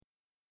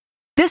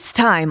This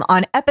time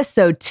on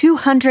episode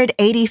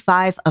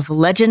 285 of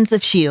Legends of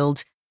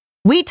S.H.I.E.L.D.,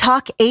 we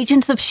talk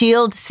Agents of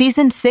S.H.I.E.L.D.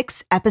 Season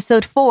 6,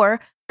 Episode 4,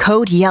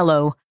 Code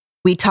Yellow.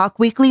 We talk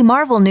weekly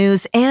Marvel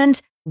news,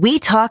 and we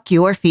talk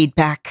your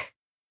feedback.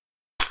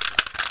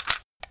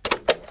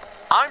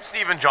 I'm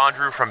Stephen John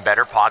Drew from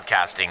Better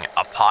Podcasting,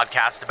 a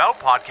podcast about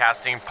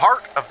podcasting,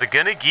 part of the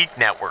Gonna Geek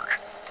Network.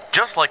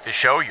 Just like the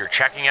show you're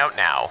checking out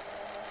now.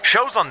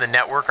 Shows on the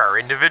network are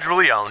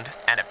individually owned,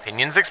 and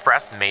opinions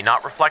expressed may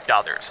not reflect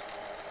others.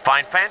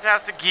 Find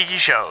fantastic geeky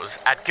shows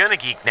at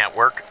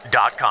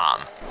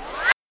GonnaGeekNetwork.com.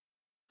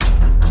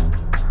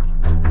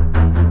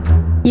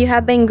 You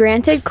have been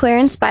granted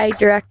clearance by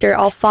Director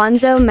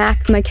Alfonso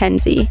Mack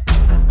Mackenzie.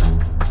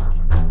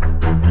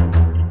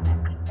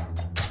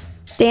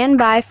 Stand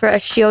by for a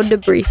S.H.I.E.L.D.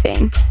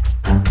 debriefing.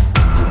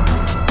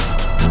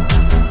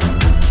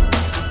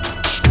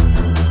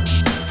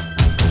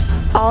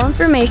 All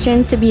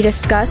information to be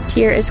discussed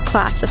here is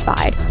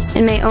classified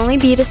and may only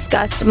be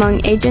discussed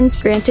among agents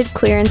granted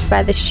clearance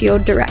by the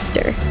S.H.I.E.L.D.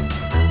 Director.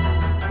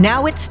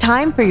 Now it's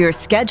time for your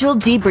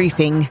scheduled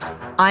debriefing.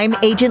 I'm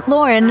Agent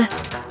Lauren.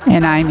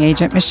 And I'm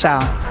Agent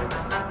Michelle.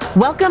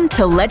 Welcome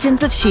to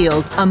Legends of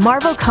S.H.I.E.L.D., a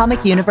Marvel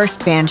Comic Universe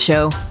fan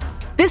show.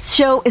 This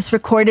show is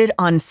recorded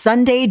on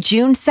Sunday,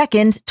 June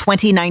 2nd,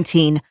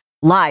 2019,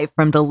 live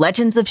from the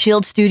Legends of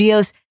S.H.I.E.L.D.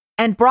 studios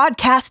and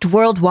broadcast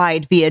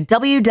worldwide via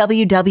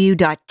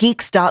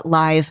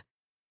www.geeks.live.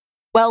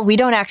 Well, we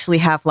don't actually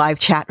have live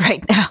chat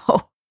right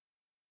now.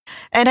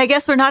 And I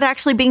guess we're not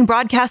actually being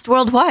broadcast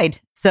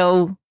worldwide.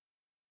 So,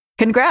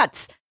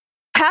 congrats.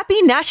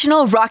 Happy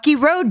National Rocky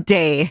Road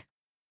Day.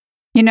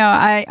 You know,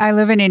 I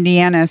live in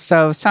Indiana,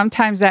 so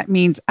sometimes that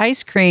means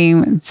ice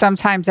cream, and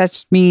sometimes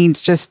that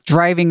means just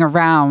driving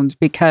around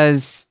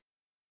because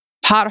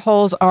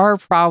potholes are a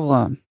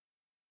problem.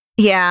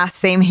 Yeah,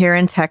 same here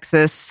in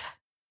Texas.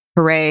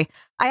 Hooray.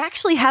 I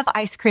actually have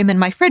ice cream in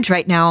my fridge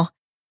right now.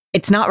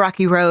 It's not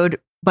Rocky Road,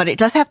 but it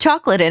does have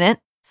chocolate in it.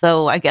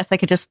 So I guess I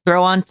could just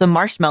throw on some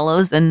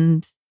marshmallows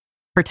and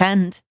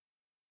pretend.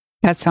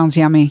 That sounds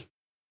yummy.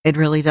 It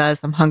really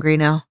does. I'm hungry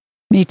now.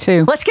 Me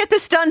too. Let's get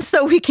this done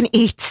so we can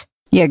eat.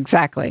 Yeah,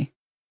 exactly.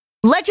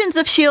 Legends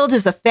of S.H.I.E.L.D.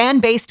 is a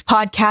fan-based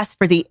podcast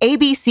for the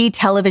ABC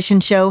television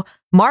show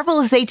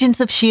Marvel's Agents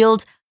of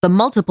S.H.I.E.L.D., the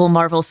multiple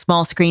Marvel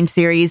small screen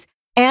series,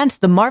 and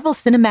the Marvel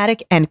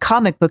Cinematic and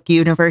comic book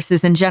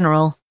universes in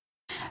general.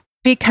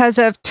 Because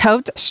of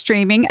Tote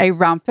streaming a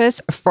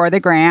rumpus for the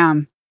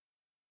gram.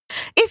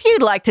 If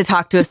you'd like to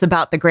talk to us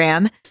about the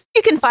gram,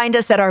 you can find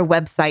us at our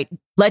website,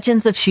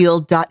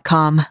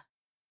 legendsofshield.com.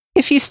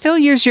 If you still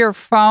use your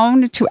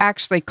phone to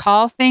actually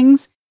call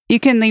things, you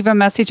can leave a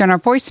message on our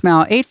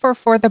voicemail,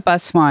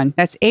 844-THE-BUS-1.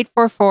 That's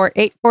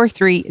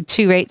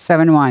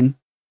 844-843-2871.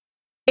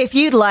 If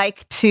you'd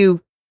like to,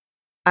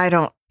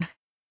 I'm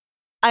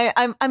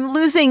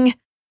losing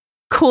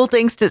cool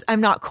things to,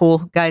 I'm not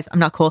cool, guys. I'm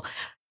not cool.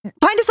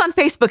 Find us on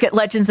Facebook at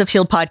Legends of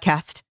S.H.I.E.L.D.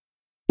 Podcast.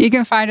 You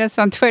can find us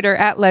on Twitter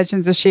at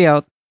Legends of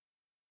S.H.I.E.L.D.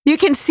 You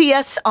can see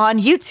us on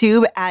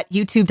YouTube at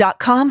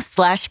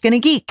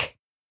youtube.com/GonnaGeek.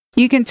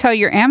 You can tell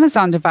your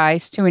Amazon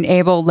device to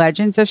enable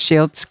Legends of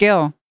S.H.I.E.L.D.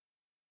 skill.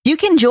 You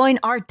can join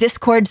our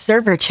Discord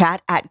server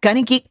chat at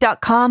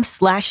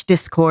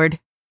GonnaGeek.com/Discord.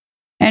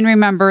 And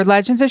remember,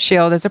 Legends of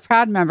S.H.I.E.L.D. is a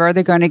proud member of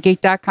the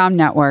GonnaGeek.com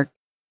network.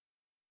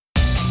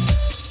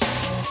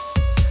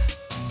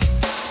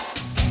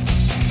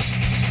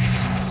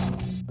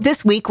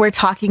 This week, we're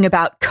talking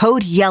about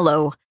Code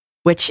Yellow,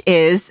 which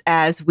is,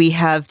 as we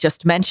have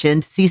just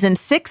mentioned, Season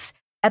 6,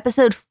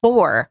 Episode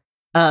 4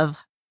 of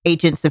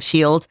Agents of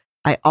S.H.I.E.L.D.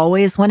 I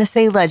always want to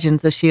say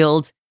Legends of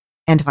S.H.I.E.L.D.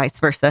 and vice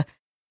versa,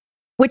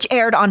 which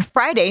aired on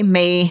Friday,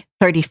 May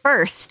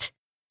 31st,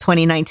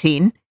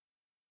 2019.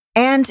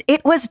 And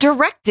it was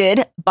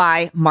directed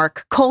by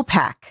Mark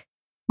Kolpak,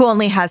 who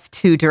only has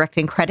 2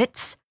 directing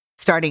credits,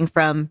 starting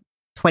from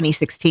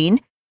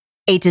 2016.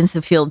 Agents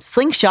of S.H.I.E.L.D.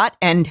 Slingshot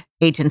and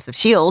Agents of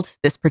S.H.I.E.L.D.,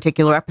 this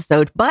particular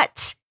episode,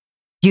 but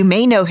you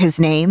may know his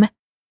name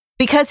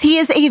because he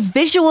is a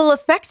visual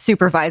effects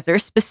supervisor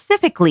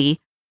specifically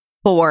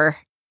for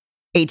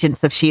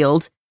Agents of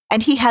S.H.I.E.L.D.,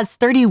 and he has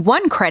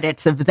 31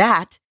 credits of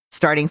that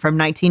starting from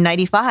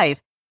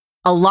 1995.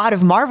 A lot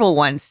of Marvel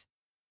ones.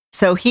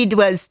 So he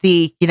was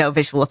the,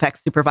 visual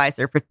effects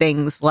supervisor for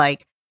things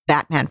like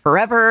Batman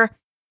Forever.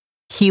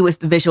 He was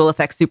the visual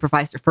effects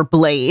supervisor for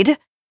Blade,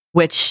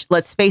 which,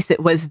 let's face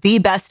it, was the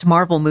best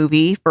Marvel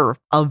movie for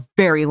a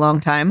very long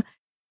time.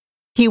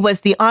 He was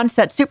the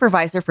on-set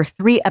supervisor for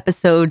 3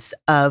 episodes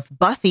of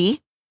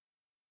Buffy.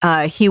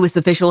 He was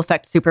the visual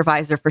effects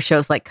supervisor for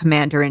shows like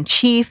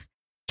Commander-in-Chief,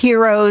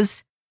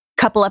 Heroes,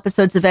 a couple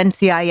episodes of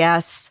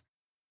NCIS,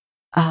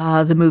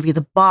 the movie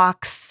The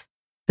Box,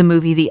 the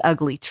movie The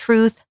Ugly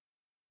Truth,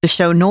 the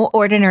show No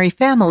Ordinary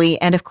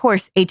Family, and of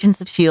course,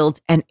 Agents of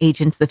S.H.I.E.L.D. and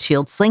Agents of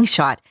S.H.I.E.L.D.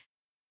 Slingshot.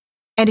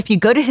 And if you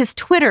go to his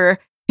Twitter,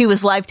 he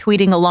was live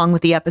tweeting along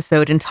with the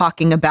episode and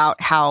talking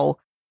about how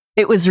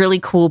it was really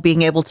cool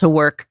being able to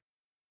work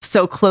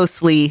so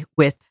closely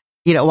with,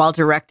 while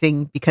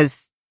directing,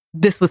 because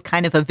this was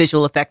kind of a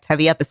visual effects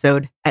heavy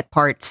episode at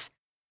parts.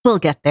 We'll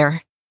get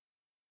there.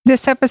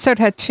 This episode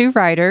had 2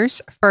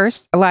 writers.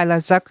 First, Lila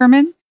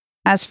Zuckerman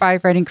has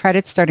 5 writing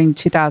credits starting in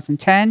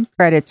 2010.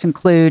 Credits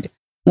include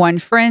 1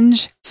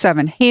 Fringe,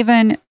 7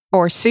 Haven,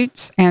 4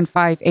 Suits, and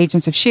 5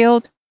 Agents of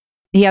S.H.I.E.L.D.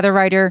 The other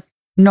writer,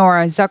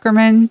 Nora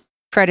Zuckerman,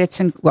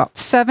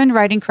 7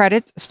 writing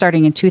credits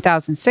starting in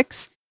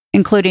 2006,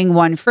 including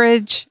 1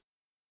 Fringe,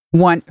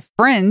 1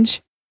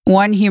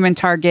 Human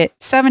Target,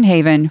 7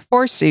 Haven,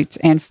 4 Suits,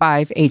 and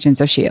 5 Agents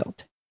of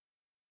S.H.I.E.L.D.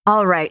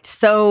 All right.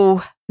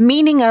 So,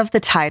 meaning of the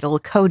title,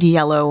 Code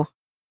Yellow.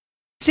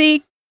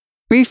 See,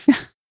 we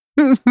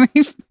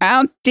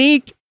found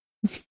Deke.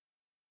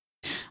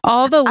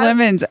 All the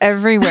lemons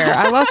everywhere.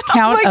 I lost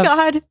count. Oh my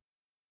God.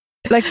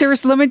 Like there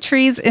was lemon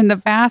trees in the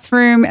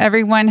bathroom.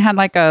 Everyone had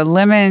like a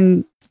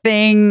lemon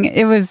thing.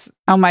 It was,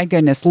 oh my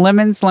goodness,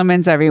 lemons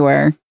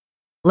everywhere.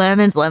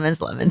 Lemons.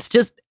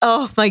 Just,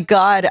 oh my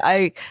God.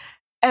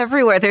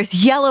 Everywhere. There's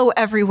yellow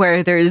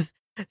everywhere. There's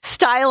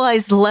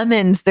stylized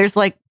lemons. There's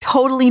like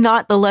totally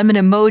not the lemon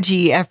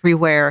emoji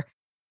everywhere.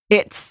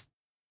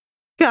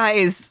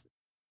 Guys,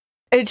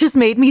 it just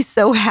made me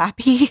so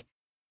happy.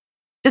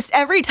 Just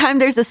every time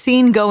there's a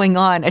scene going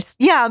on,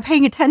 I'm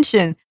paying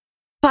attention.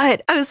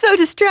 But I was so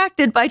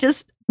distracted by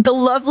just the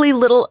lovely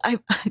little,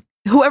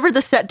 whoever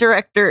the set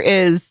director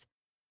is.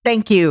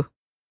 Thank you.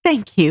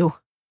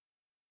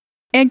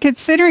 And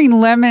considering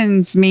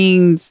lemons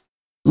means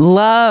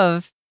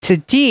love to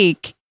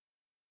Deke,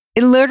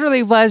 it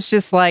literally was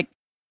just like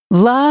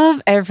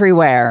love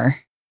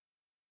everywhere.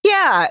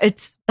 Yeah,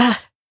 it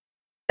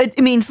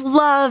means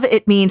love.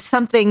 It means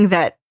something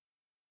that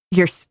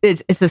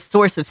it's a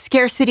source of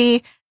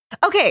scarcity.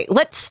 Okay,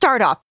 let's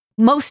start off.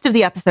 Most of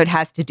the episode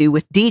has to do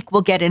with Deke.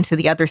 We'll get into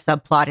the other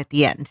subplot at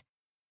the end.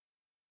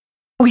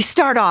 We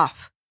start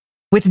off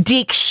with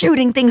Deke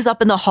shooting things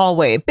up in the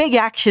hallway. Big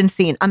action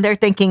scene. I'm there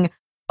thinking,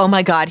 oh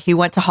my God, he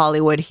went to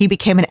Hollywood. He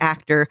became an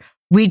actor.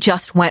 We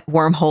just went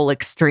wormhole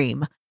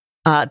extreme.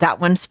 That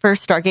one's for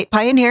Stargate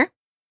Pioneer.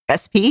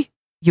 SP,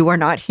 you are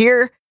not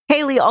here.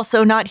 Haley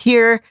also not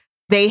here.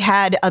 They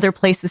had other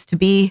places to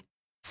be.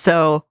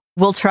 So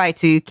we'll try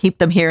to keep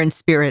them here in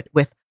spirit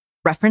with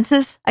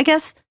references, I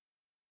guess.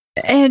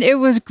 And it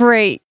was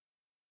great.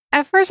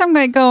 At first, I'm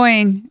like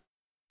going,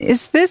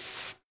 is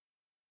this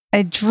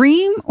a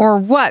dream or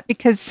what?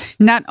 Because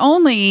not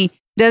only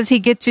does he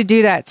get to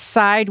do that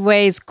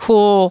sideways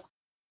cool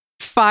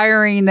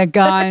firing the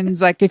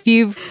guns, like if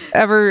you've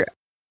ever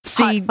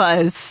seen Hot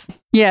Fuzz.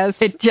 Yes.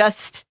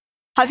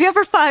 Have you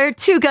ever fired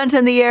 2 guns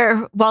in the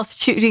air whilst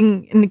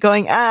shooting and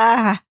going,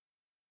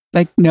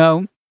 Like,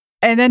 no.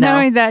 And then not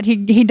only that,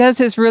 he does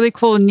this really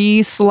cool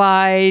knee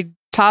slide,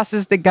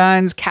 tosses the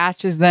guns,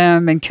 catches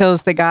them, and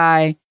kills the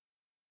guy.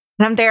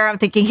 And I'm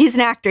thinking, he's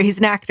an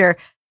actor.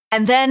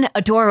 And then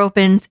a door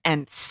opens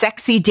and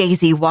sexy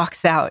Daisy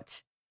walks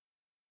out.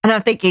 And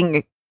I'm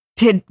thinking,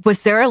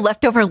 was there a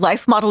leftover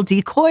life model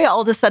decoy?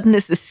 All of a sudden,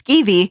 this is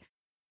Skeevy.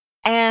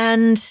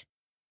 And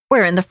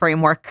we're in the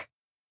framework.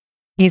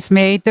 He's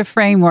made the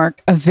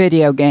framework a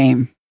video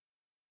game.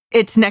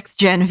 It's next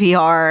gen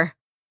VR.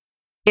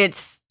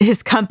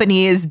 His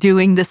company is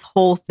doing this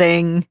whole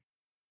thing.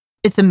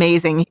 It's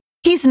amazing.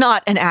 He's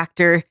not an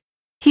actor.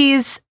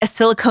 He's a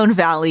Silicon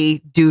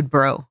Valley dude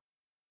bro.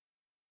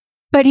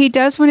 But he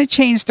does want to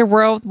change the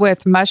world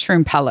with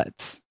mushroom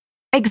pellets.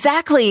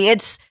 Exactly.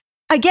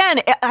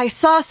 I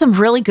saw some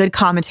really good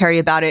commentary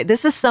about it.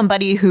 This is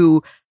somebody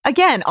who,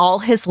 again, all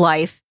his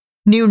life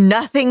knew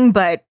nothing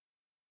but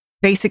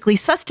basically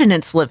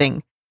sustenance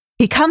living.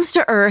 He comes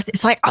to Earth.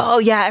 It's like, oh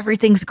yeah,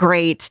 everything's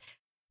great.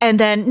 And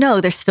then,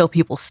 no, there's still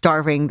people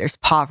starving. There's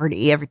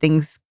poverty.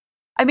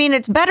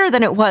 It's better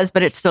than it was,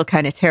 but it's still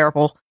kind of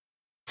terrible.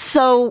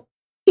 So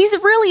he's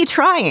really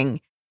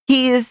trying.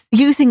 He is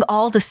using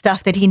all the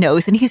stuff that he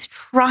knows, and he's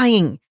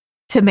trying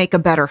to make a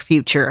better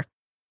future.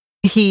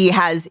 He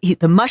has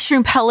the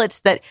mushroom pellets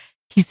that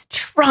he's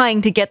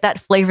trying to get that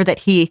flavor that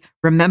he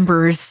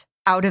remembers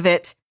out of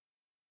it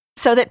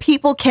so that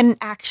people can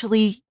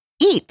actually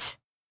eat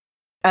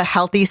a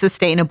healthy,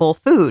 sustainable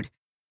food.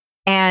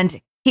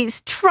 And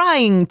he's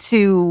trying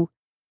to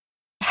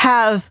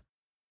have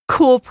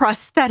cool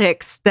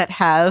prosthetics that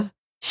have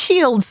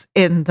shields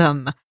in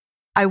them.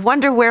 I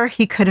wonder where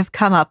he could have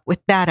come up with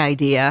that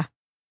idea.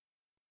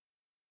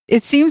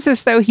 It seems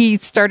as though he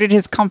started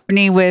his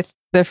company with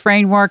the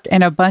framework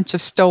and a bunch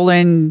of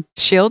stolen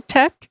shield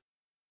tech.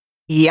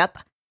 Yep.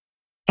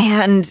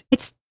 And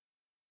it's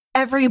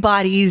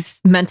everybody's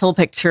mental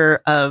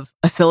picture of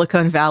a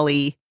Silicon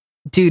Valley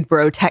dude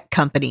bro tech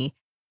company.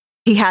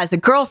 He has a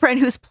girlfriend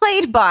who's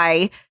played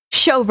by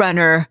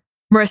showrunner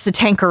Marissa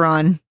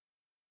Tankaron.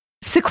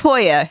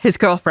 Sequoia, his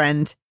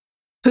girlfriend,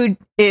 who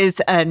is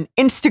an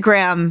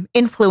Instagram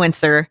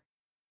influencer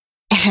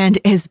and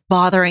is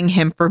bothering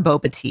him for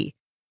boba tea.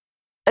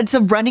 It's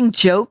a running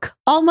joke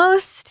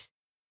almost.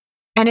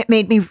 And it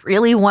made me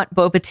really want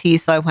boba tea,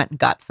 so I went and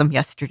got some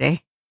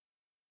yesterday.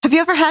 Have you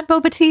ever had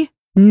boba tea?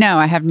 No,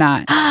 I have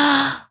not.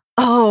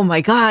 Oh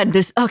my God.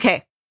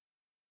 Okay.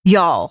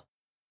 Y'all,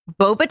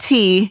 boba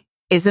tea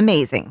is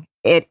amazing.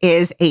 It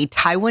is a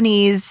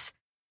Taiwanese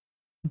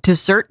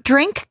dessert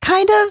drink,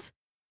 kind of.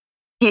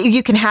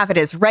 You can have it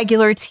as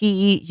regular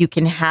tea. You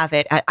can have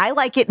it, I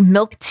like it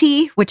milk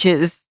tea, which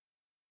is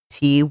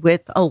tea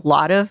with a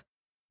lot of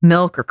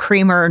milk or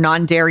creamer or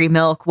non-dairy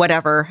milk,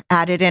 whatever,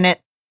 added in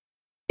it.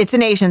 It's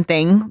an Asian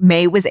thing.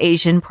 May was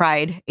Asian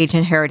Pride,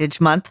 Asian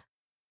Heritage Month.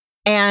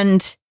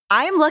 And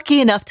I'm lucky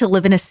enough to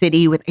live in a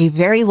city with a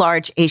very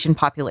large Asian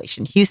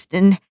population.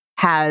 Houston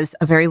has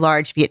a very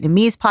large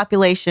Vietnamese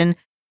population,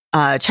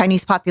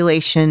 Chinese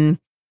population,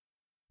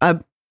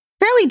 a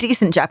fairly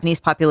decent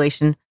Japanese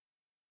population.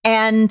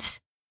 And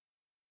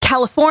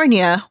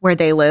California, where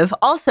they live,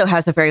 also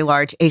has a very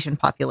large Asian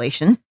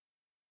population.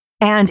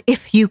 And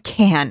if you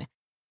can,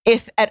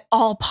 if at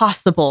all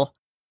possible,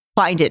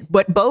 find it.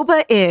 What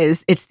boba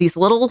is, it's these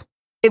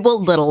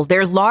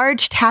they're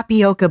large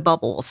tapioca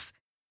bubbles,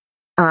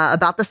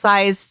 about the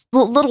size, a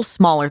little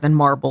smaller than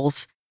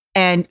marbles.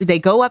 And they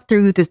go up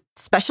through this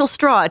special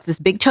straw. It's this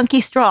big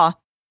chunky straw.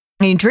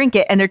 And you drink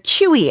it, and they're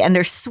chewy and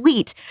they're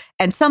sweet.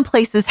 And some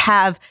places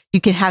you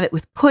can have it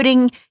with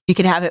pudding. You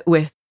can have it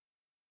with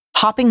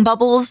popping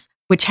bubbles,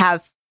 which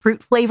have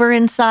fruit flavor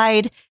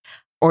inside,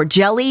 or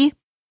jelly.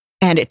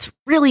 And it's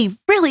really,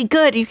 really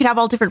good. You can have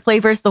all different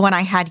flavors. The one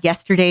I had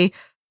yesterday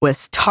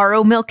was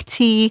taro milk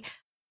tea.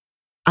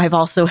 I've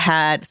also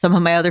had some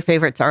of my other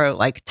favorites are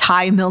like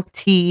Thai milk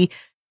tea,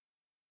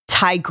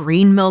 Thai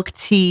green milk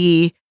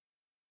tea.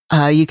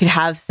 You could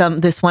have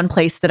this one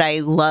place that I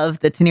love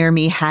that's near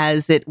me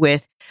has it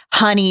with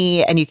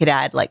honey, and you could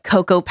add like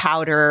cocoa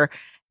powder,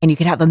 and you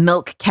could have a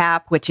milk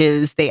cap, which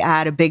is they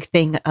add a big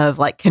thing of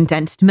like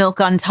condensed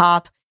milk on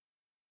top.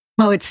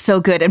 Oh, it's so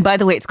good. And by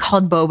the way, it's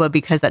called boba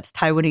because that's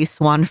Taiwanese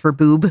swan for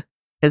boob,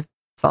 because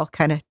it's all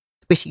kind of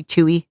squishy,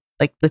 chewy,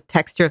 like the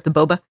texture of the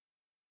boba.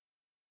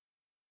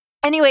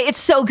 Anyway, it's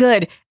so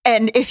good.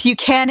 And if you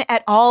can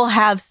at all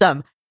have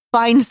some,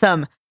 find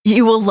some.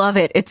 You will love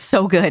it. It's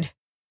so good.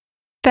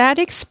 That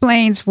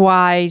explains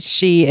why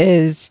she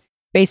is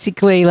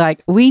basically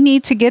like, we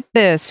need to get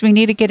this. We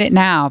need to get it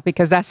now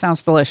because that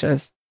sounds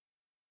delicious.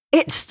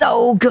 It's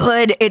so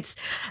good.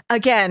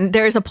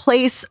 There's a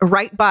place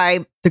right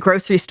by the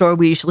grocery store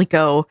we usually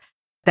go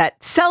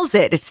that sells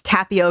it. It's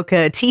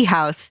Tapioca Tea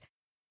House.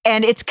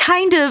 And it's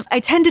I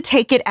tend to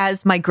take it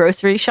as my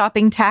grocery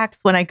shopping tax.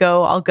 When I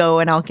go, I'll go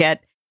and I'll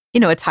get,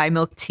 a Thai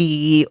milk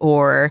tea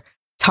or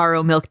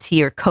taro milk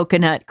tea or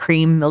coconut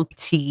cream milk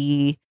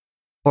tea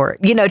or,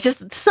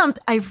 just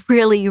I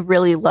really,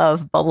 really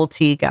love bubble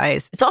tea,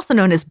 guys. It's also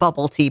known as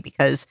bubble tea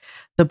because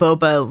the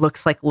boba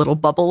looks like little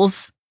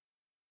bubbles.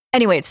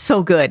 Anyway, it's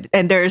so good.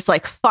 And there's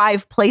like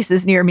 5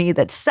 places near me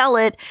that sell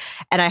it.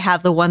 And I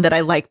have the one that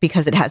I like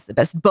because it has the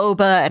best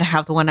boba. And I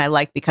have the one I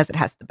like because it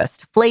has the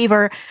best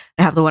flavor.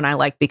 I have the one I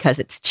like because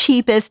it's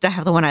cheapest. I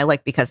have the one I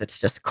like because it's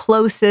just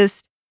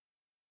closest.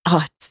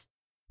 Oh,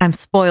 I'm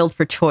spoiled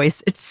for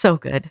choice. It's so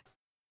good.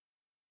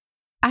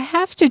 I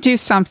have to do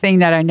something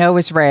that I know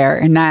is rare.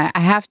 And I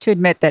have to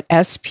admit that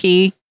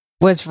SP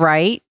was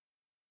right.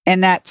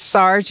 And that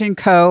Sarge and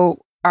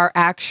Co. are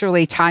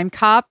actually time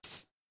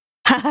cops.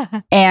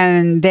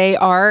 And they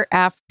are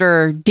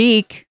after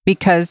Deke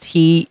because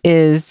he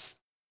is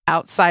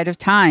outside of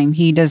time.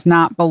 He does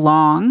not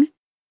belong,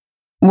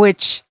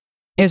 which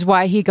is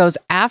why he goes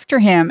after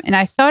him. And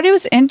I thought it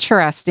was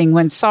interesting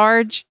when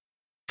Sarge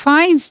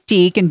finds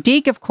Deke, and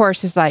Deke, of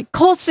course, is like,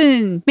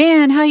 Coulson,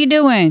 man, how you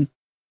doing?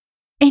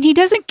 And he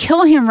doesn't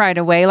kill him right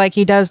away like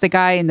he does the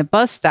guy in the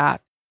bus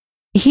stop.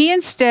 He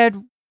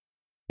instead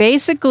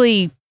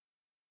basically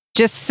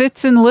just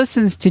sits and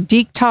listens to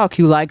Deke talk,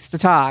 who likes to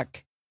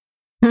talk.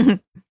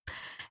 And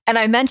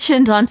I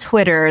mentioned on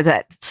Twitter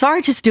that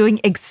Sarge is doing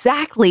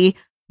exactly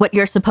what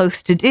you're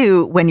supposed to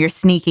do when you're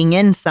sneaking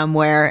in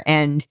somewhere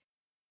and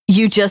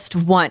you just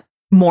want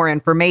more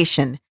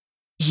information.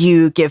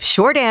 You give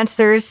short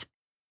answers,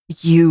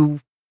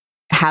 you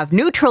have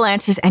neutral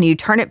answers, and you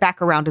turn it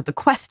back around to the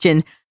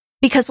question.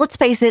 Because let's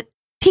face it,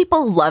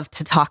 people love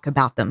to talk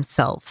about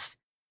themselves.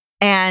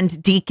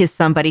 And Deke is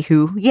somebody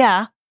who,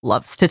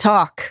 loves to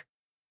talk.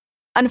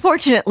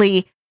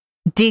 Unfortunately,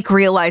 Deke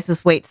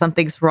realizes, wait,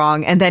 something's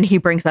wrong. And then he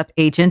brings up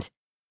Agent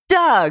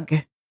Doug,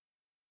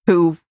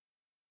 who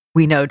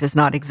we know does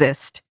not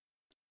exist.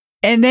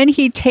 And then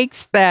he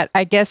takes that,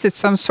 I guess it's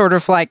some sort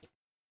of like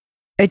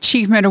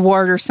achievement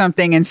award or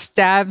something, and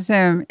stabs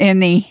him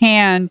in the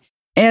hand.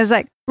 And it's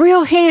like,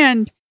 real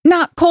hand,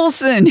 not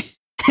Coulson.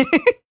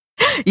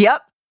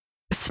 Yep.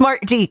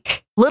 Smart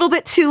Deke. A little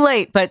bit too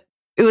late, but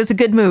it was a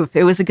good move.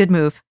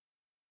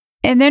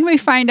 And then we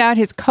find out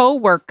his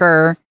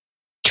co-worker,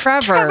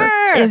 Trevor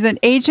is an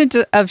agent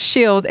of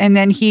S.H.I.E.L.D. And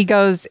then he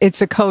goes,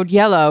 it's a code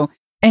yellow.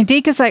 And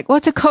Deke is like,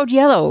 what's a code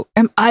yellow?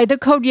 Am I the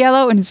code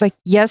yellow? And it's like,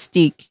 yes,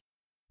 Deke,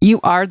 you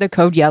are the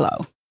code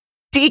yellow.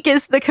 Deke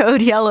is the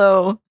code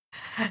yellow.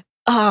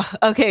 Oh,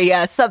 okay.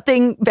 Yeah.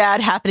 Something bad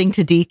happening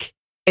to Deke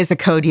is a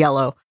code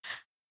yellow.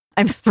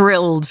 I'm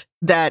thrilled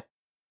that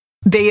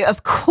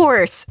of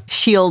course,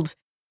 S.H.I.E.L.D.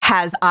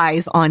 has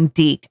eyes on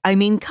Deke. I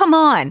mean, come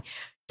on.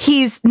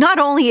 Not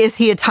only is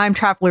he a time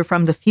traveler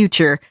from the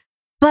future,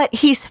 but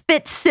he's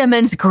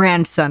Fitzsimmons'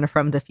 grandson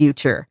from the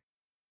future.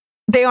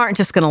 They aren't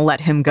just going to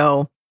let him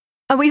go.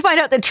 And we find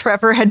out that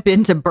Trevor had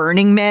been to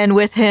Burning Man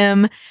with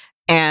him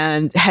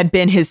and had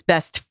been his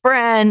best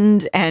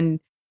friend. And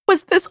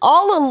was this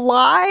all a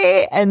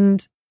lie?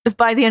 And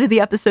by the end of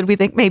the episode, we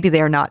think maybe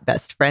they're not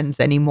best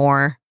friends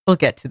anymore. We'll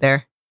get to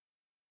there.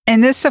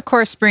 And this, of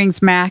course,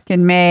 brings Mac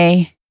and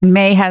May.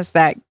 May has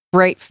that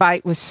great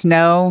fight with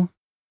Snow.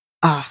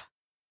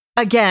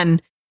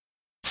 Again,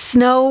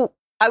 Snow,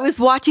 when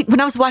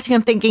I was watching,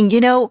 I'm thinking,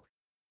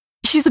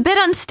 she's a bit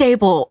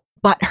unstable,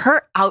 but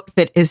her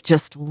outfit is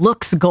just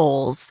looks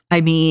goals.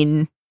 I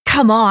mean,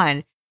 come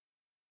on.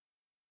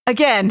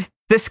 Again,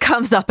 this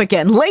comes up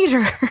again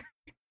later.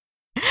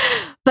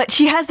 But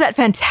she has that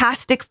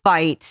fantastic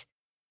fight.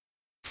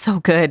 So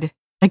good.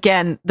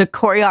 Again, the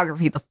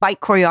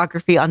fight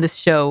choreography on this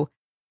show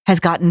has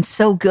gotten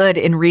so good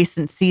in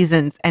recent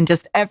seasons, and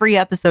just every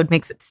episode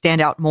makes it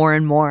stand out more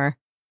and more.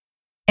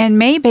 And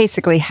May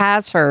basically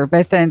has her,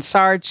 but then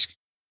Sarge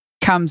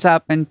comes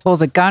up and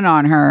pulls a gun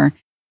on her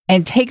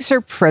and takes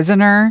her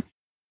prisoner.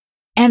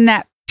 And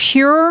that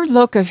pure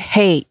look of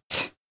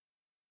hate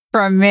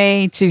from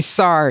May to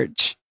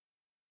Sarge.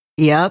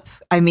 Yep.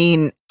 I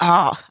mean,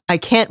 I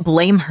can't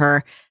blame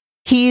her.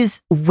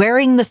 He's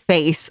wearing the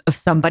face of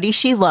somebody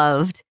she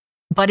loved,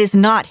 but is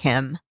not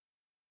him.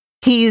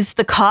 He's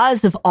the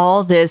cause of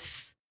all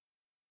this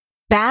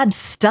bad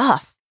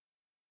stuff.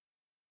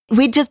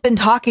 We'd just been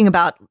talking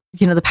about,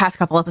 the past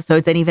couple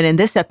episodes, and even in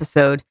this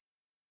episode,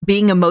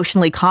 being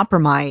emotionally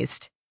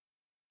compromised.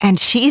 And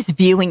she's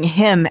viewing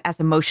him as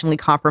emotionally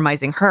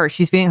compromising her.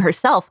 She's viewing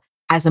herself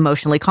as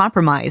emotionally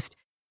compromised.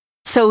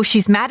 So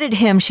she's mad at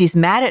him. She's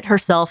mad at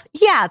herself.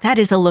 Yeah, that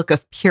is a look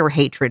of pure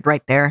hatred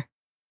right there.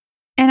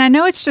 And I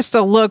know it's just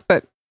a look,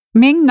 but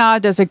Ming Na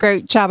does a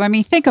great job. I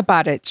mean, think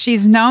about it.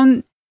 She's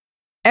known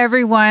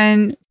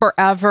everyone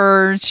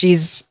forever.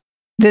 She's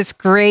this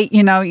great,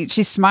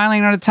 she's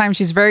smiling all the time.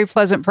 She's a very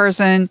pleasant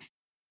person.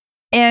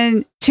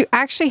 And to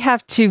actually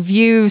have to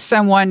view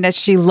someone that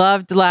she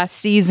loved last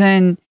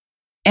season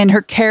and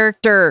her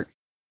character,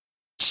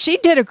 she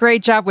did a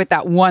great job with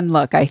that one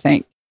look, I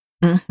think.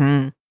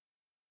 Mm-hmm.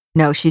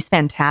 No, she's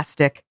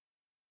fantastic.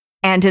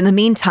 And in the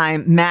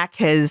meantime, Mac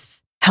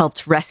has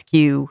helped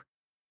rescue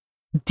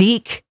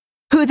Deke,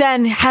 who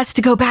then has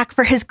to go back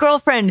for his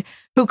girlfriend,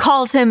 who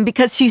calls him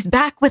because she's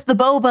back with the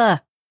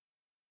boba.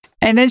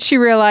 And then she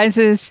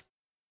realizes,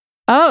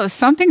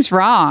 something's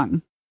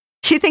wrong.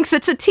 She thinks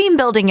it's a team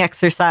building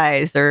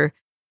exercise or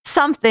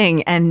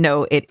something. And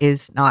no, it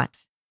is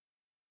not.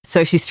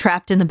 So she's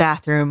trapped in the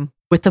bathroom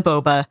with the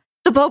boba.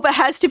 The boba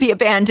has to be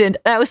abandoned.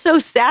 And I was so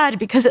sad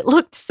because it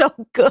looked so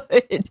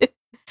good.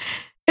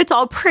 It's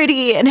all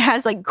pretty and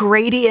has like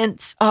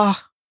gradients.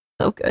 Oh,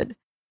 so good.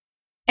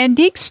 And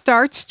Deke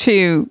starts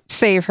to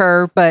save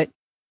her, but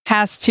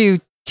has to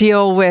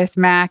deal with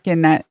Mac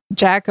and that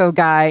Jacko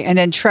guy. And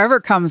then Trevor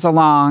comes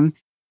along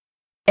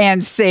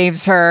and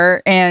saves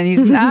her. And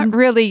he's not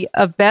really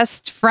a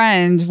best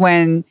friend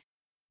when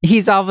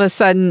he's all of a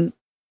sudden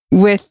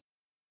with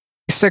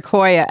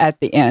Sequoia at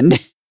the end.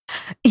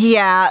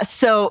 Yeah.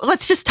 So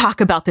let's just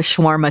talk about the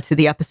shawarma to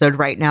the episode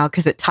right now,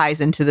 because it ties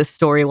into this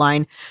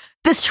storyline.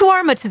 The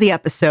shawarma to the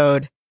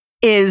episode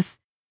is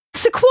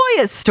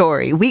Sequoia's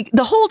story.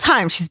 The whole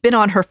time she's been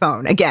on her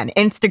phone. Again,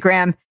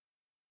 Instagram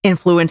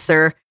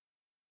influencer.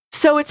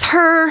 So it's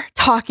her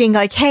talking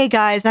like, hey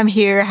guys, I'm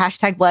here,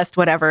 #blessed,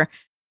 whatever.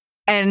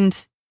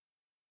 And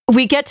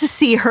we get to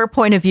see her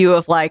point of view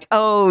of like,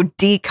 oh,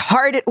 Deke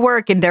hard at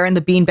work, and they're in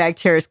the beanbag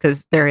chairs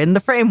because they're in the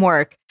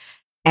framework.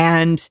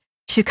 And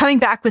she's coming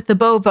back with the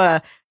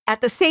boba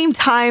at the same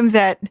time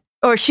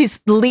or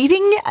she's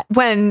leaving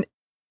when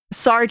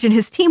Sarge and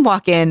his team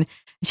walk in.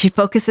 She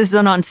focuses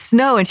in on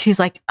Snow and she's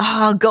like,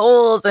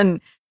 goals,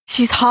 and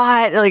she's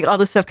hot, like all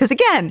this stuff. Because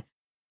again,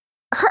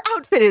 her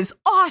outfit is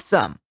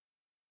awesome.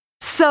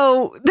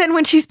 So then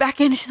when she's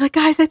back in, she's like,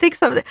 guys, I think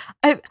something,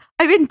 I'm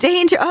in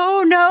danger.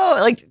 Oh no,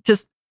 like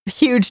just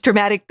huge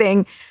dramatic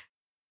thing.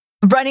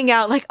 Running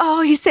out like,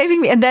 oh, he's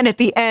saving me. And then at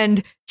the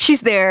end,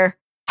 she's there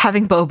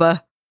having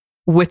boba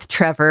with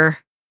Trevor.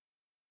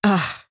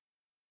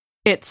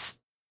 It's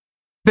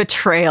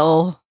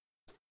betrayal.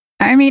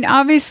 I mean,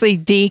 obviously,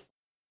 Deke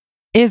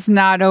is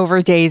not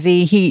over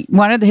Daisy.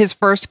 One of his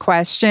first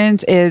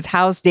questions is,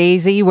 how's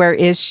Daisy? Where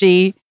is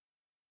she?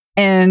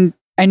 And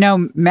I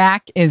know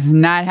Mac is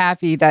not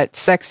happy that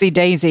sexy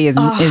Daisy is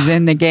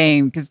in the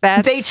game, because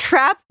they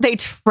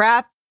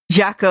trap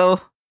Jacko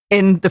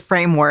in the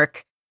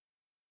framework,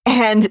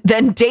 and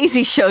then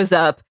Daisy shows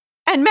up,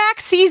 and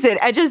Mac sees it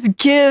and just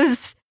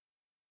gives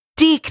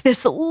Deke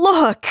this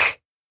look.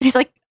 He's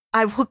like,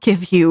 I will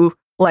give you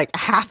like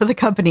half of the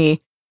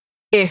company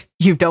if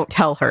you don't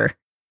tell her.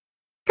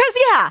 Because,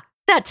 yeah,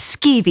 that's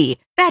skeevy.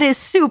 That is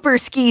super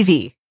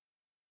skeevy.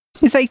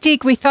 It's like,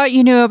 Deke, we thought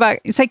you knew about...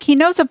 It's like he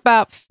knows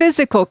about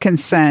physical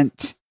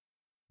consent.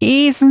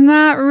 He's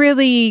not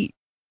really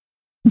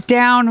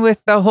down with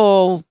the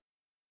whole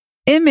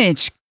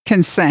image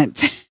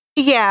consent.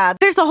 Yeah,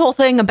 there's a whole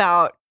thing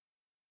about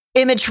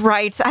image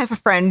rights. I have a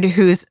friend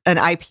who's an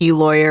IP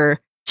lawyer.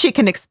 She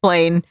can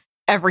explain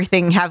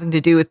everything having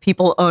to do with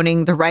people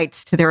owning the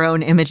rights to their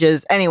own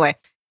images. Anyway,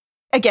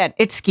 again,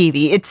 it's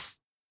skeevy. It's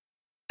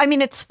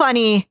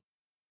funny,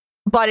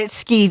 but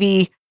it's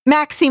skeevy.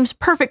 Mac seems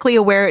perfectly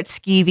aware it's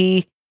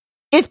skeevy.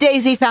 If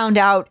Daisy found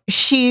out,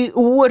 she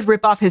would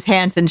rip off his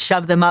hands and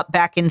shove them up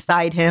back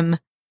inside him.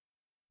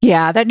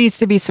 Yeah, that needs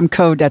to be some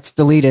code that's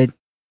deleted.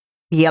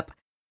 Yep.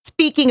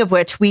 Speaking of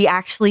which, we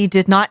actually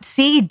did not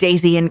see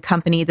Daisy and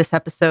company this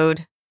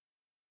episode.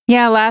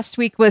 Yeah, last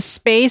week was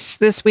space.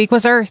 This week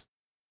was Earth.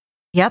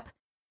 Yep.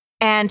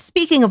 And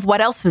speaking of what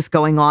else is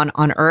going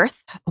on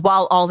Earth,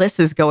 while all this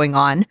is going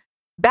on,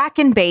 back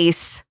in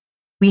base,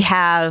 we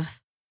have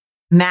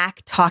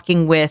Mac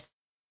talking with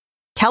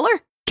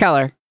Keller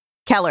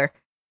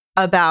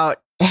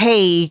about,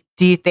 hey,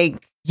 do you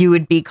think you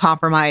would be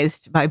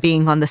compromised by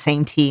being on the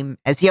same team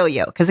as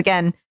Yo-Yo? Because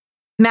again,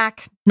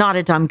 Mac, not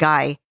a dumb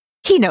guy.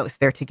 He knows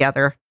they're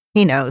together.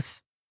 He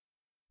knows.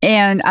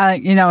 And,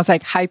 it's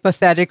like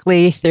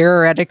hypothetically,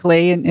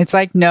 theoretically, and it's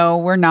like, no,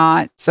 we're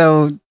not.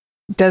 So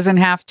doesn't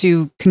have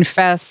to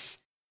confess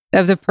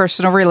of the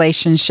personal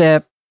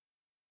relationship.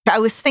 I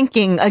was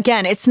thinking,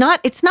 again, it's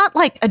not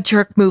like a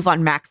jerk move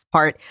on Mac's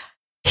part.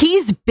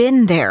 He's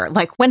been there,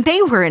 like when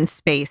they were in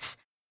space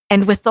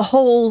and with the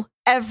whole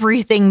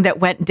everything that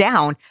went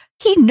down,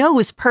 he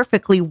knows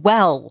perfectly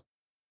well,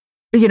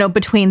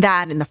 between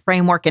that and the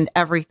framework and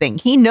everything.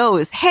 He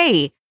knows,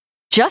 hey,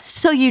 just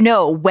so you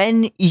know,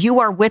 when you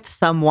are with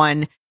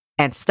someone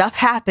and stuff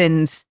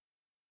happens,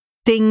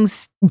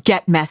 things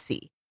get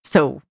messy.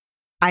 So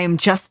I am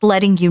just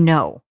letting you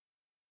know.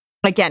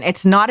 Again,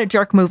 it's not a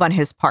jerk move on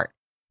his part.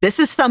 This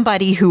is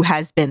somebody who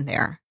has been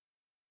there.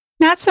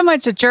 Not so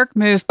much a jerk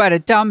move, but a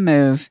dumb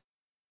move.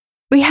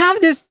 We have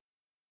this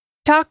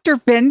Dr.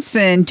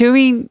 Benson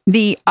doing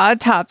the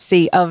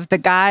autopsy of the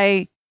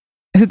guy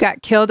who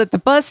got killed at the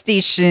bus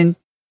station.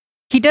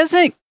 He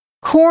doesn't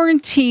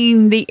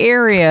quarantine the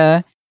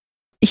area.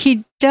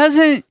 He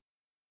just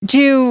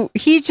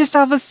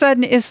all of a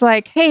sudden is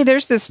like, hey,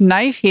 there's this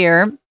knife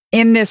here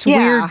in this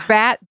weird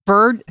bat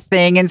bird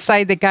thing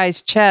inside the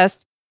guy's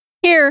chest.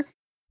 Here,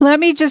 let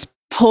me just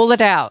pull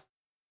it out.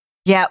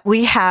 Yeah,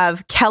 we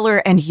have Keller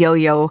and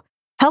Yo-Yo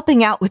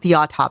helping out with the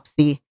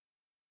autopsy.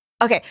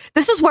 Okay,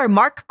 this is where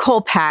Mark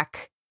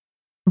Kolpak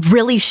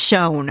really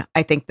shone,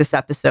 I think, this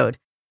episode.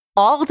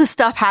 All the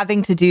stuff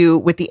having to do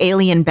with the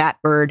alien bat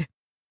bird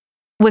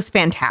was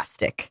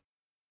fantastic.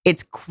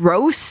 It's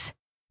gross.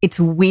 It's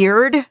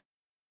weird.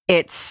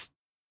 It's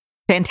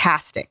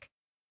fantastic.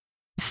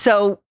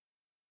 So,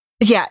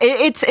 yeah,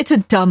 it's a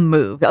dumb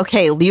move.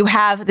 Okay, you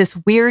have this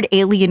weird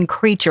alien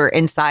creature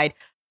inside.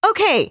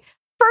 Okay,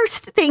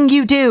 first thing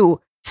you do,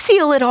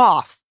 seal it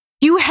off.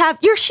 You have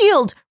your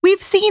shield.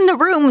 We've seen the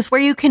rooms where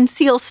you can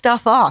seal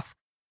stuff off.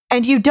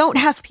 And you don't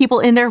have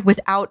people in there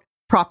without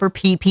proper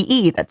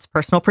PPE. That's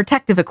personal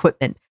protective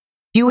equipment.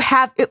 You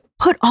have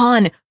put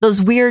on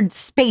those weird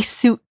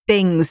spacesuit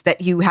things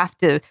that you have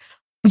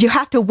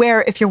to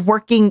wear if you're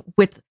working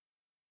with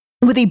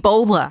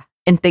Ebola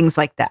and things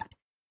like that.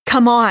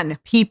 Come on,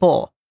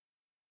 people.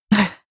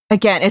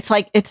 Again, it's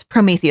like it's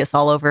Prometheus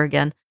all over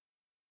again.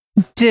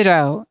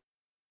 Ditto.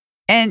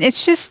 And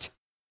it's just,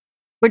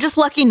 we're just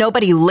lucky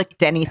nobody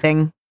licked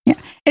anything. Yeah.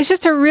 It's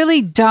just a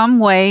really dumb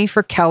way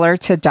for Keller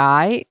to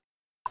die.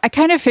 I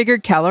kind of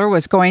figured Keller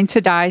was going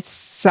to die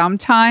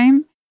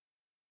sometime,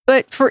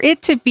 but for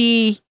it to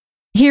be,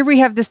 here we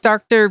have this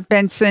Dr.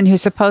 Benson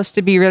who's supposed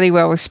to be really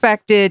well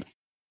respected.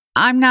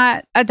 I'm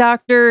not a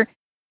doctor.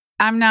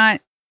 I'm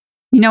not,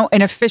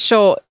 an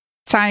official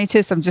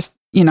scientist. I'm just,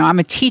 I'm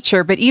a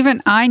teacher, but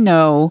even I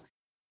know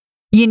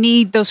you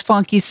need those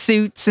funky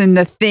suits and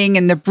the thing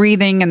and the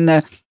breathing and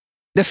the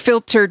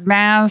filtered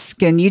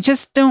mask, and you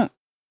just don't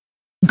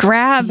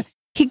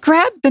he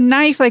grabbed the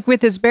knife like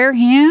with his bare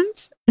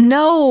hands.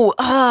 No.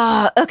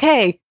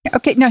 Okay.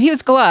 Okay. No, he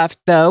was gloved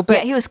though, but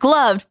yeah, he was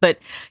gloved, but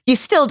you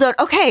still don't.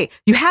 Okay.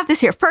 You have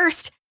this here.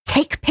 First,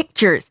 take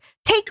pictures.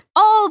 Take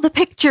all the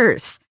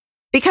pictures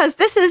because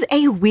this is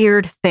a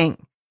weird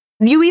thing.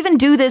 You even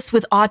do this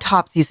with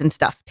autopsies and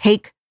stuff.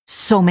 Take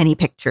so many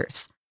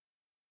pictures.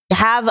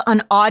 Have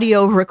an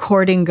audio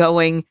recording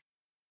going.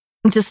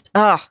 Just,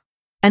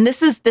 and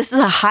this is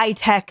a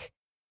high-tech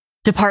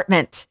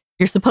department.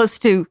 You're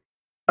supposed to,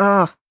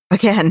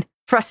 again,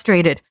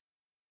 frustrated.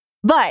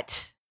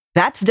 But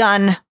that's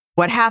done.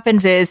 What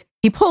happens is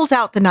he pulls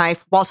out the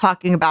knife while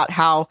talking about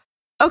how,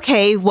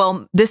 okay,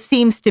 well, this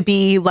seems to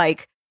be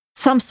like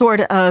some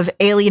sort of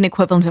alien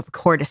equivalent of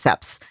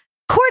cordyceps.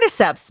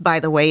 Cordyceps, by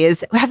the way,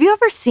 have you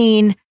ever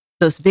seen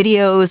those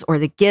videos or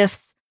the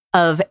GIFs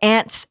of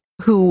ants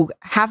who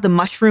have the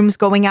mushrooms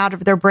going out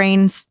of their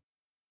brains?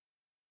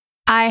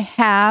 I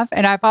have,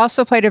 and I've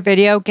also played a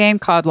video game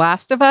called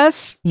Last of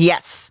Us.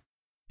 Yes,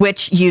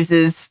 which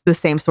uses the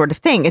same sort of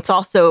thing. It's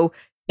also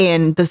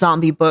in the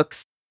zombie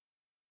books,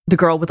 The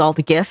Girl with All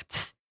the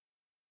Gifts.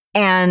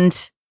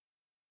 And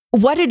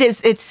what it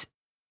is, it's,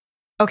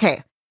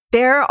 okay,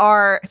 there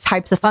are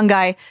types of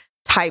fungi,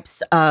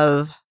 types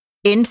of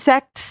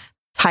insects,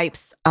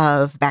 types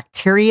of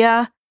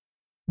bacteria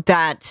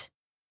that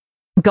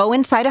go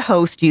inside a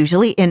host,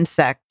 usually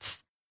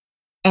insects,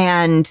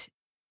 and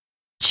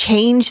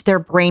change their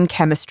brain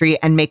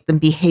chemistry and make them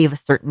behave a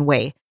certain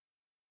way.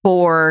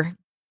 For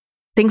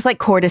things like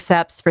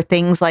cordyceps, for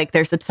things like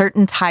there's a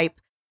certain type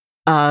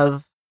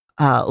of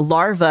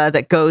larva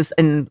that goes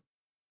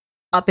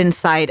up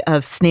inside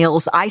of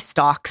snails' eye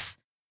stalks.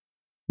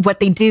 What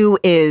they do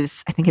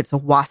is, I think it's a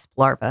wasp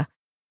larva.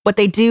 What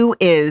they do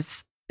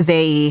is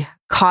they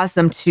cause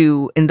them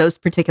to, in those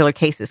particular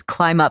cases,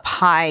 climb up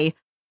high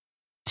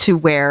to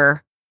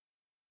where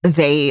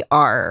they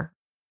are,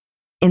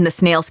 in the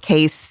snail's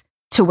case,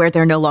 to where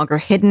they're no longer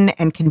hidden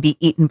and can be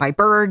eaten by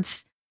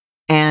birds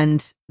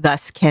and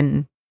thus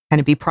can kind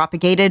of be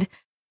propagated.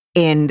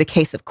 In the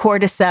case of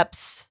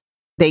cordyceps,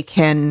 they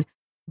can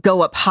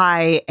go up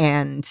high,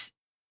 and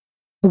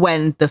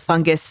when the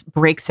fungus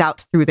breaks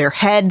out through their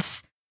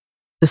heads,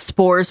 the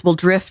spores will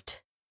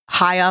drift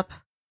high up.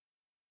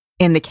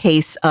 In the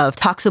case of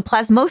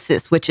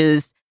toxoplasmosis, which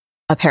is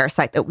a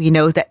parasite that we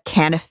know that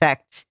can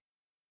affect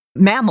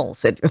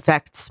mammals, it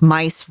affects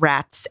mice,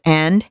 rats,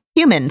 and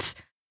humans.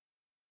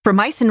 For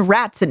mice and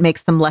rats, it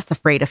makes them less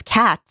afraid of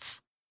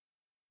cats.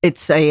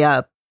 It's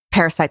a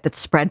parasite that's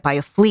spread by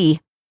a flea,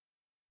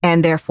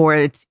 and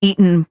therefore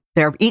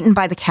they're eaten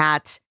by the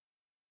cat.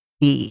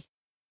 The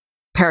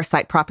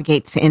parasite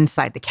propagates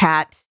inside the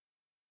cat,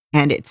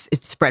 and it's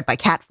spread by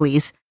cat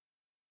fleas.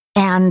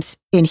 And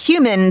in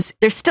humans,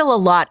 there's still a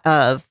lot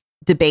of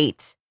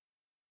debate,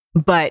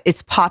 but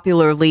it's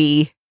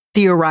popularly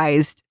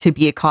theorized to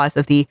be a cause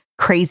of the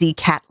crazy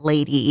cat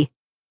lady.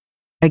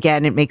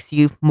 Again, it makes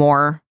you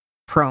more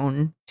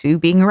prone to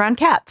being around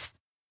cats.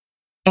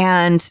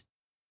 And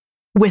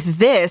with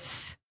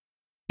this,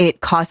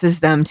 it causes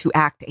them to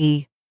act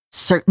a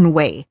certain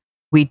way.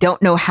 We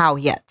don't know how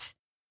yet.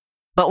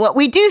 But what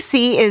we do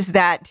see is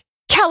that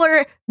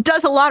Keller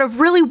does a lot of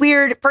really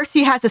weird, first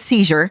he has a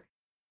seizure,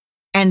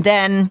 and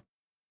then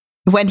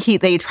when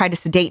they try to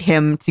sedate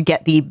him to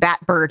get the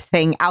bat bird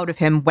thing out of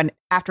him,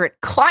 after it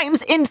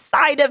climbs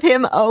inside of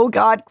him, oh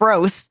God,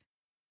 gross.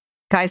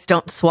 Guys,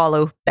 don't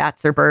swallow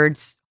bats or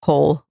birds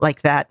whole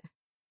like that.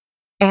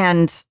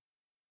 And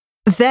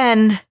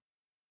then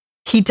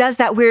he does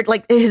that weird,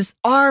 like his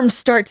arm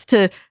starts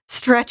to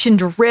stretch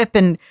and rip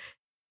and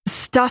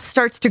stuff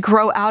starts to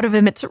grow out of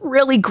him. It's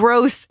really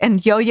gross.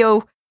 And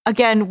Yo-Yo,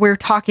 again, we're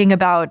talking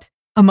about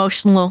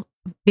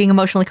being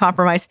emotionally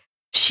compromised.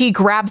 She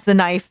grabs the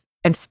knife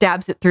and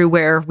stabs it through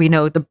where we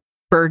know the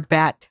bird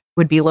bat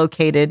would be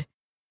located.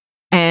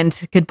 And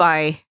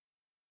goodbye,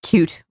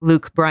 cute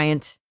Luke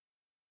Bryant.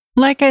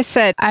 Like I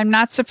said, I'm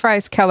not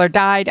surprised Keller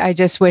died. I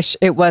just wish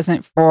it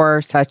wasn't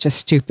for such a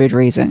stupid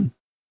reason.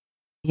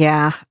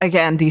 Yeah,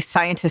 again, the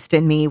scientist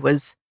in me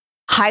was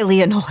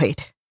highly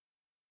annoyed.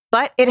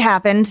 But it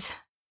happened.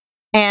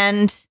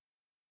 And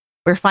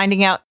we're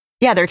finding out,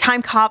 yeah, they're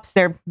time cops.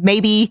 They're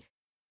maybe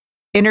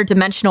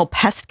interdimensional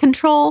pest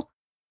control.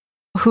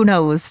 Who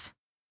knows?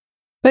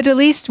 But at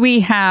least we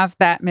have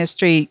that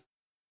mystery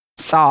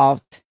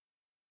solved.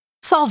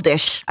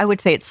 Solved-ish. I would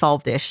say it's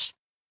solved-ish.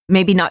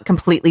 Maybe not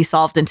completely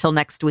solved until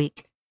next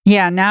week.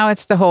 Yeah, now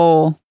it's the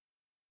whole,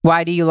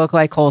 why do you look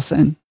like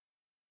Coulson?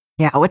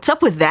 Yeah, what's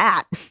up with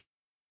that?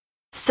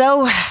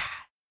 So,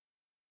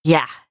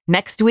 yeah,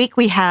 next week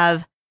we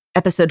have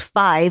episode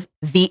 5,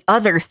 The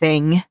Other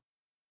Thing.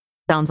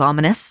 Sounds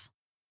ominous.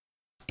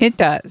 It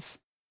does.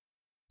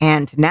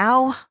 And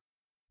now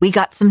we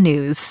got some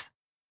news.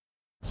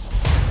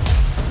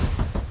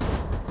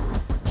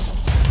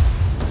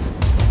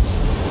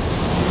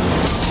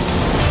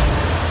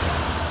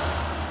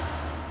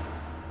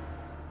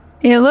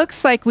 It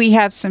looks like we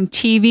have some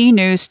TV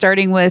news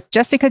starting with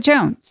Jessica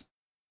Jones.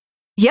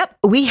 Yep,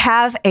 we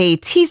have a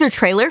teaser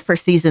trailer for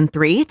season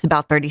 3. It's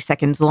about 30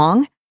 seconds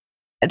long.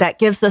 That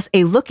gives us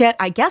a look at,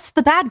 I guess,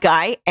 the bad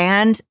guy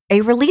and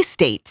a release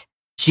date,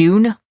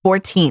 June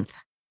 14th.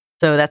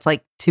 So that's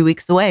like 2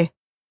 weeks away.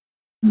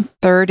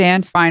 Third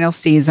and final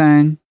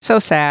season. So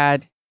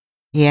sad.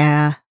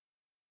 Yeah.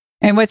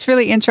 And what's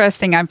really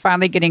interesting, I'm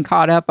finally getting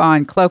caught up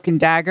on Cloak and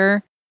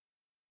Dagger.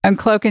 On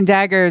Cloak and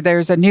Dagger,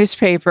 there's a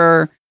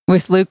newspaper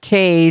with Luke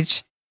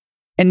Cage,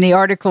 and the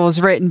article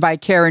is written by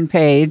Karen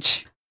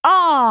Page.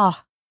 Oh.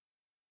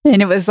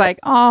 And it was like,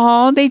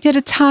 oh, they did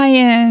a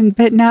tie-in,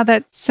 but now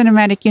that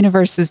cinematic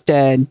universe is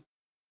dead.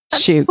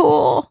 That's Shoot.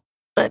 Cool.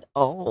 But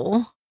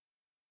oh.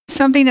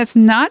 Something that's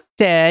not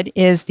dead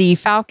is the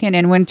Falcon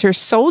and Winter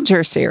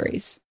Soldier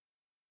series.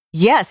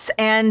 Yes,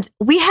 and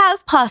we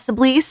have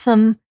possibly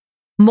some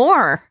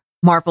more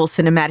Marvel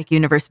Cinematic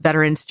Universe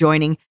veterans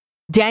joining.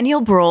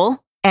 Daniel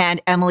Bruhl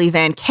and Emily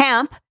Van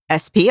Camp,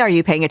 SP, are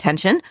you paying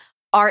attention,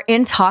 are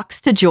in talks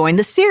to join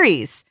the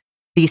series.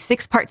 The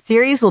 6-part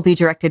series will be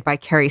directed by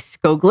Carrie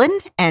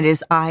Skoglund and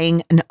is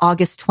eyeing an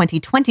August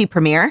 2020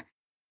 premiere.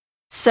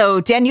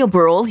 So Daniel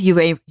Bruhl,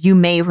 you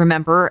may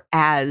remember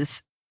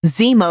as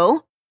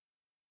Zemo,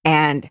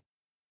 and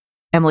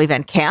Emily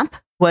Van Camp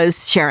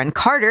was Sharon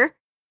Carter.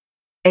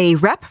 A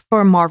rep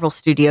for Marvel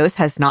Studios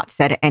has not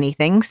said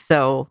anything,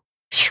 so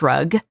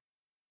shrug.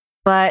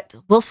 But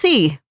we'll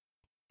see.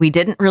 We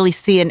didn't really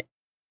see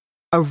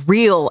a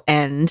real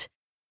end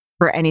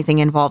for anything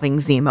involving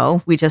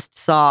Zemo. We just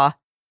saw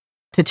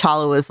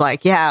T'Challa was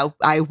like, yeah,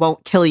 I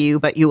won't kill you,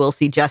 but you will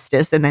see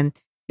justice. And then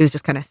he was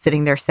just kind of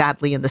sitting there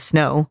sadly in the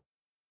snow.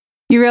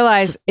 You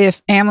realize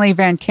if Emily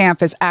Van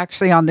Camp is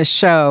actually on the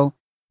show,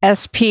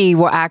 SP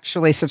will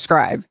actually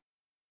subscribe.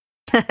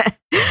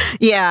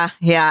 Yeah,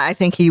 I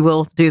think he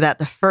will do that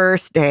the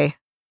first day.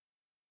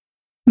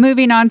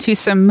 Moving on to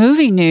some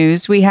movie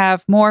news, we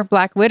have more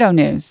Black Widow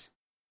news.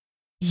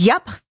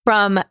 Yep,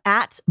 from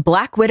at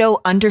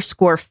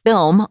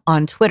 @BlackWidow_film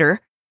on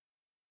Twitter,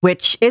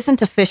 which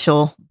isn't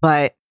official,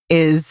 but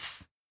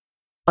is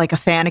like a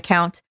fan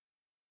account.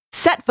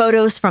 Set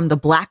photos from the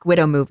Black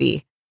Widow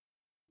movie.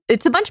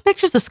 It's a bunch of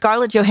pictures of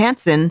Scarlett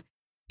Johansson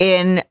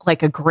in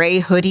like a gray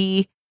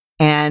hoodie,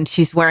 and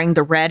she's wearing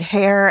the red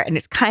hair, and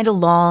it's kind of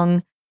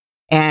long,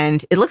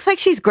 and it looks like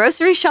she's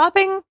grocery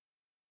shopping.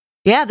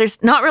 Yeah,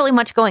 there's not really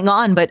much going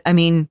on, but I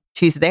mean,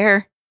 she's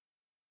there.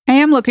 I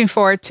am looking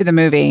forward to the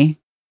movie.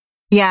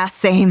 Yeah,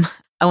 same.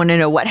 I want to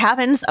know what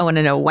happens. I want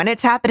to know when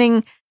it's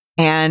happening.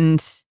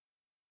 And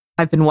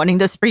I've been wanting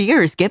this for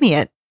years. Give me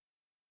it.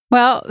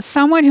 Well,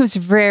 someone who's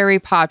very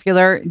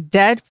popular,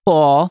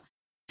 Deadpool,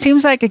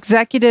 seems like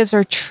executives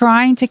are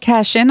trying to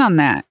cash in on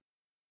that.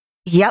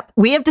 Yep.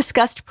 We have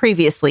discussed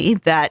previously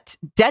that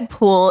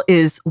Deadpool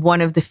is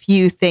one of the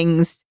few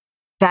things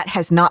that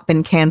has not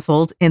been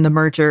canceled in the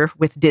merger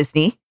with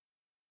Disney.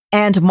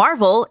 And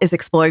Marvel is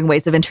exploring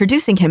ways of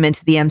introducing him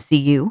into the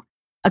MCU.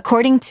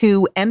 According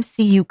to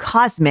MCU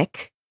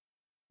Cosmic,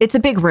 it's a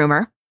big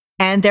rumor,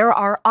 and there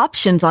are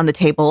options on the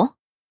table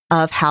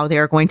of how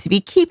they're going to be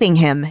keeping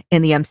him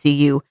in the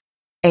MCU.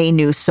 A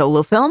new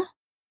solo film,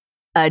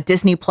 a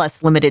Disney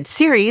Plus limited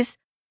series,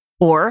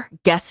 or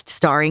guest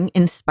starring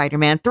in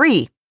Spider-Man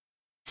 3.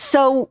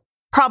 So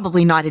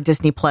probably not a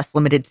Disney Plus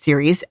limited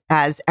series,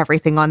 as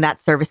everything on that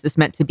service is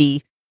meant to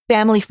be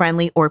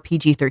family-friendly or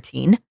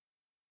PG-13.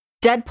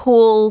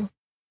 Deadpool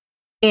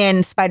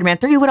in Spider-Man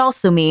 3 would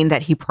also mean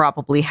that he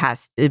probably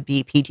has to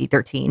be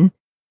PG-13.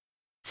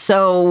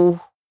 So,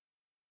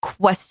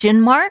 question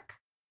mark?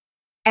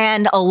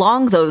 And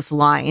along those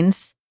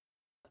lines,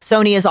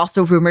 Sony is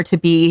also rumored to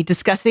be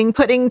discussing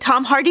putting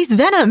Tom Hardy's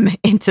Venom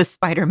into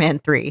Spider-Man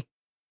 3,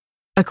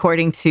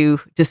 according to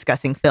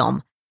Discussing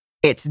Film.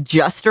 It's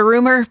just a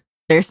rumor.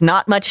 There's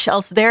not much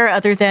else there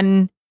other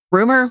than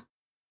rumor.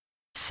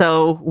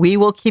 So we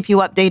will keep you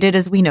updated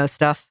as we know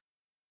stuff.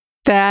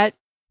 That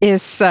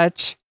is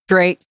such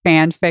great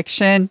fan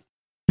fiction.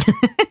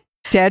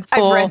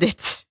 Deadpool. I've read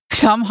it.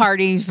 Tom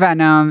Hardy's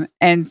Venom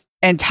and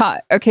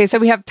okay, so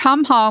we have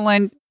Tom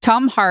Holland,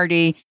 Tom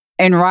Hardy,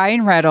 and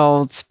Ryan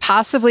Reynolds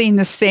possibly in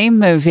the same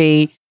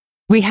movie.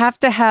 We have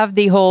to have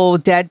the whole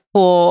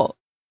Deadpool,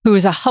 who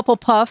is a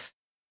Hufflepuff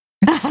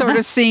sort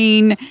of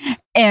scene.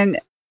 And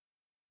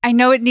I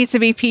know it needs to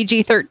be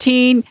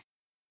PG-13.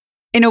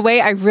 In a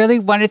way, I really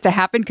want it to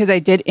happen because I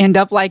did end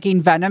up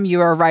liking Venom.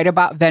 You are right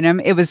about Venom.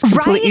 It was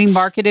completely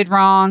marketed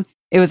wrong.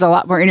 It was a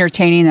lot more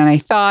entertaining than I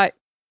thought.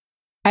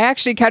 I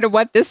actually kind of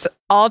want this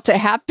all to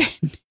happen.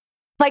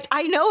 Like,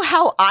 I know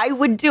how I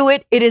would do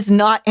it. It is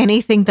not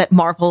anything that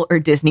Marvel or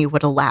Disney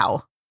would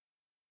allow.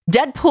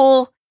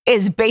 Deadpool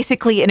is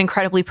basically an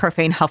incredibly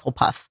profane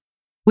Hufflepuff.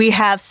 We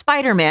have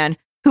Spider-Man,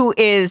 who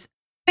is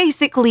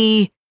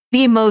basically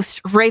the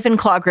most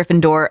Ravenclaw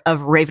Gryffindor of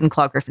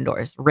Ravenclaw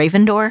Gryffindors.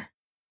 Ravendor?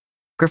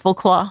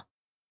 Griffleclaw?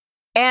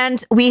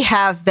 And we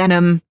have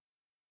Venom,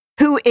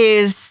 who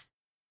is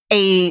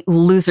a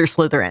loser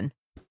Slytherin.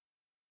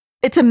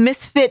 It's a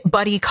misfit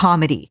buddy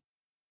comedy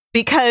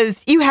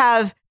because you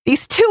have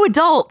these two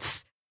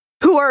adults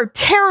who are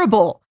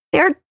terrible.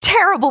 They're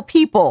terrible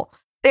people.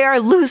 They are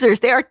losers.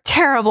 They are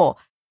terrible.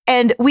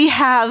 And we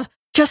have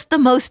just the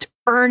most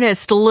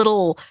earnest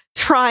little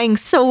trying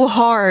so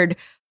hard,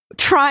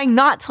 trying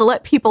not to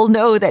let people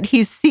know that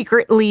he's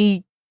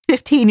secretly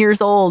 15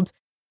 years old.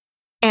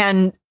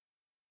 And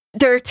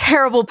they're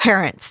terrible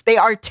parents. They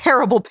are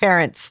terrible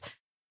parents.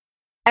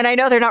 And I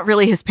know they're not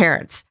really his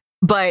parents,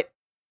 but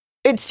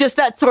it's just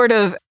that sort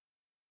of,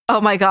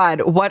 oh my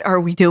God, what are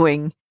we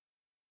doing?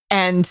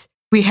 And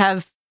we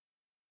have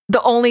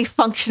the only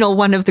functional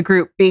one of the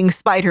group being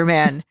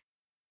Spider-Man.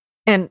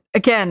 And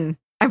again,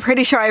 I'm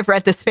pretty sure I've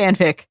read this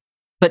fanfic,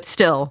 but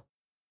still,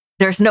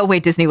 there's no way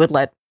Disney would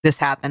let this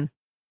happen.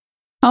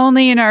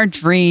 Only in our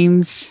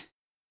dreams.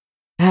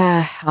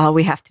 All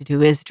we have to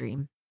do is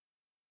dream.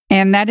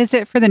 And that is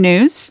it for the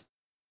news.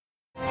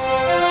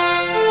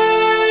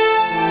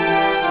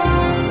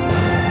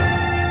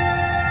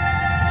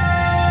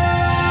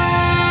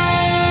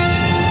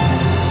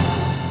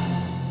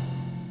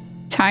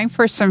 Time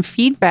for some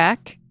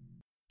feedback.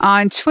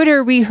 On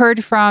Twitter, we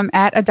heard from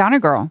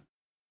 @AdonnaGirl.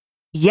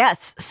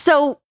 Yes.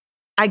 So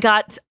I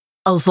got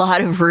a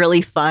lot of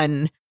really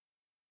fun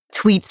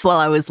tweets while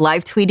I was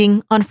live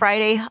tweeting on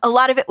Friday. A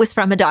lot of it was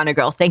from Adonna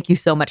Girl. Thank you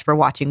so much for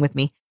watching with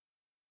me.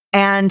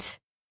 And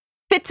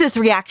Fitz's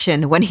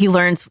reaction when he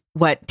learns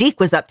what Deke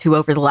was up to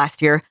over the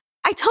last year.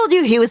 I told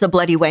you he was a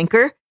bloody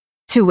wanker.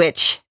 To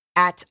which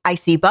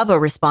 @IcyBubba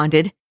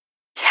responded,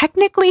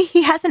 technically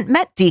he hasn't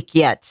met Deke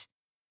yet.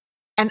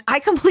 And I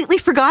completely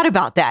forgot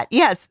about that.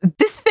 Yes,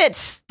 this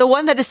Fitz, the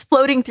one that is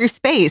floating through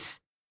space.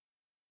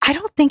 I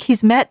don't think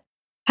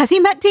has he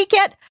met Deke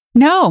yet?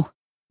 No.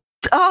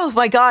 Oh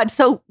my God.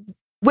 So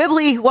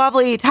wibbly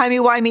wobbly,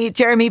 timey-wimey,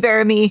 Jeremy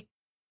Bearimy.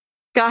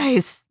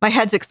 Guys, my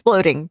head's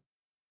exploding.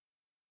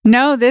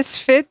 No, this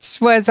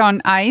Fitz was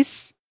on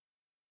ice.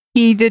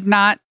 He did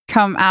not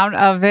come out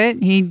of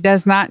it. He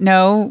does not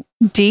know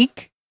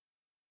Deke.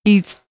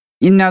 He's,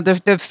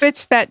 the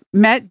Fitz that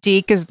met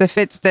Deke is the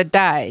Fitz that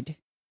died.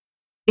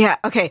 Yeah,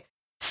 okay.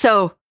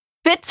 So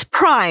Fitz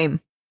Prime,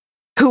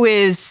 who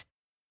is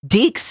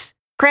Deke's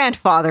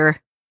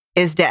grandfather,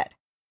 is dead.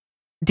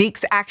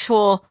 Deke's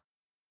actual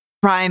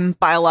prime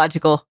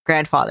biological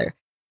grandfather.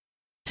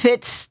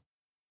 Fitz,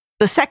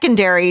 the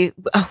secondary,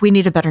 we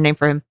need a better name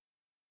for him.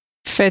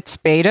 Fitz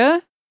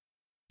Beta?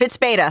 Fitz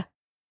Beta,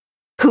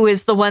 who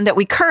is the one that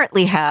we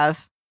currently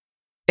have.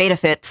 Beta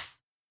Fitz.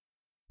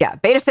 Yeah,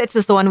 Beta Fitz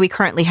is the one we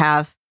currently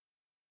have,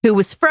 who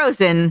was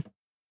frozen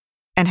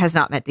and has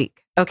not met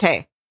Deke.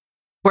 Okay,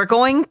 we're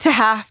going to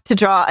have to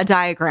draw a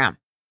diagram.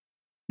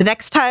 The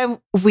next time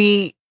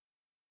we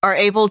are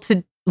able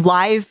to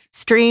live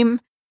stream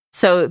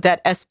so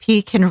that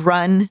SP can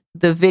run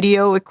the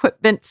video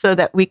equipment so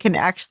that we can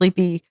actually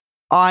be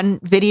on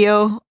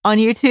video on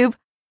YouTube,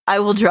 I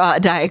will draw a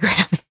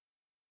diagram.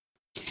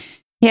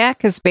 Yeah,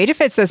 because Beta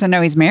Fitz doesn't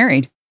know he's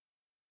married.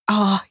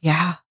 Oh,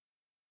 yeah.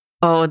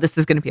 Oh, this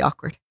is going to be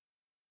awkward.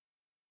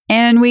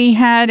 And we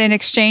had an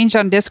exchange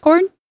on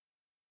Discord?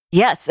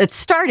 Yes, it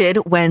started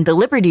when the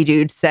Liberty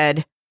Dude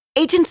said,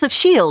 Agents of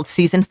S.H.I.E.L.D.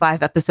 Season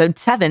 5, Episode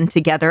 7,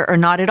 Together or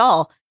Not at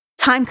All.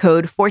 Time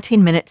code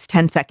 14 minutes,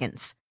 10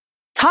 seconds.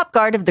 Top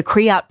guard of the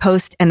Kree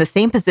outpost and the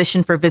same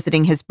position for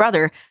visiting his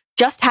brother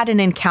just had an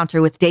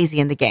encounter with Daisy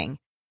and the gang.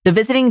 The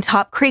visiting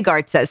top Kree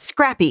guard says,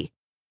 Scrappy.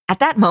 At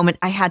that moment,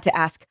 I had to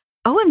ask,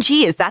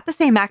 OMG, is that the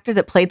same actor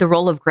that played the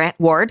role of Grant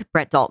Ward,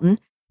 Brett Dalton,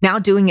 now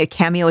doing a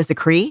cameo as a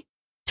Kree?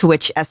 To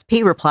which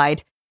SP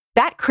replied,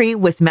 that Kree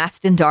was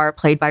Mastin Dar,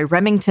 played by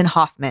Remington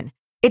Hoffman.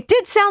 It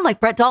did sound like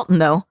Brett Dalton,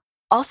 though.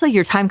 Also,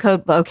 your time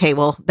code, okay,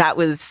 well, that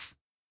was...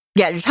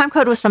 Yeah, your time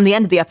code was from the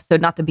end of the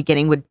episode, not the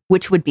beginning,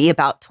 which would be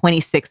about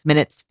 26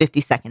 minutes, 50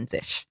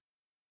 seconds-ish.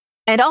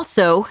 And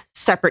also,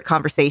 separate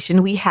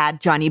conversation, we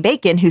had Johnny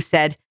Bacon, who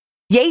said,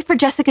 yay for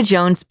Jessica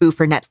Jones, boo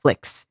for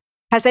Netflix.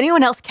 Has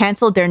anyone else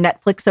canceled their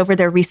Netflix over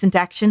their recent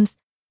actions?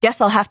 Guess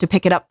I'll have to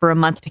pick it up for a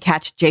month to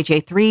catch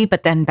JJ3,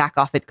 but then back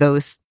off it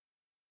goes.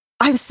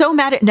 I'm so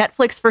mad at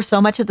Netflix for so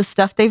much of the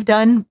stuff they've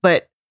done,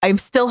 but I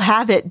still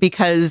have it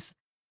because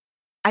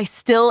I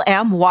still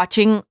am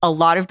watching a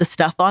lot of the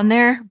stuff on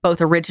there, both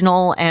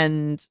original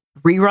and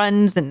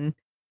reruns and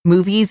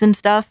movies and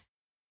stuff.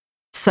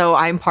 So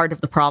I'm part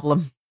of the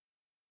problem.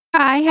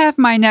 I have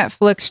my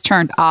Netflix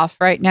turned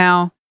off right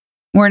now.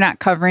 We're not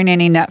covering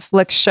any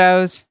Netflix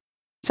shows.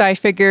 So I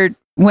figured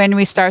when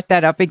we start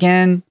that up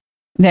again,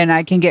 then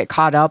I can get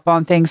caught up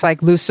on things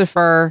like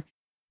Lucifer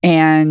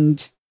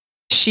and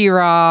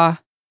She-Ra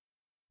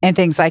and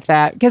things like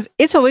that. Because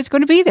it's always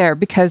going to be there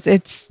because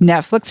it's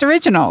Netflix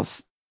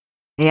originals.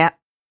 Yeah.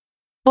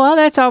 Well,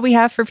 that's all we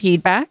have for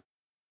feedback.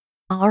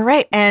 All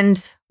right.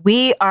 And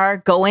we are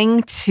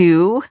going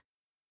to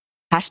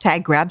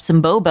hashtag grab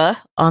some boba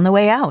on the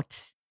way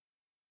out.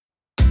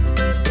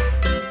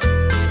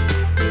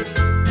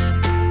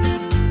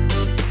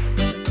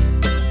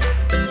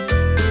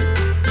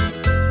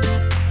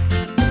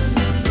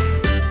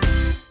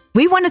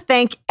 We want to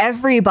thank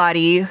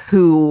everybody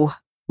who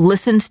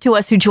listens to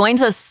us, who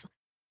joins us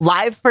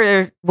live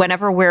for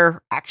whenever we're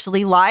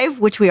actually live,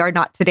 which we are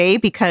not today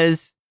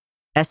because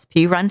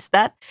SP runs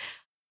that.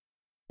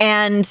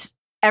 And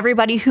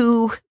everybody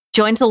who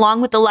joins along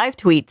with the live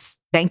tweets.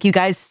 Thank you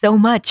guys so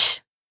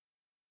much.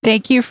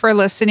 Thank you for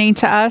listening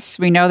to us.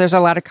 We know there's a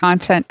lot of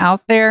content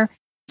out there,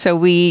 so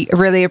we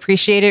really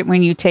appreciate it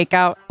when you take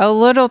out a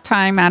little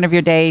time out of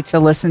your day to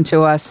listen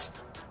to us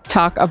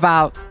talk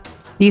about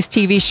these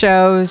TV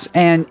shows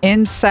and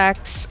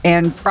insects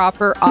and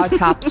proper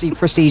autopsy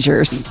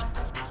procedures.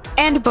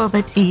 And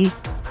boba tea.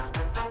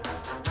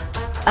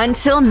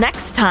 Until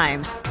next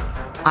time,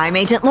 I'm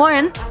Agent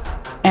Lauren.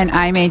 And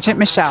I'm Agent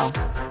Michelle.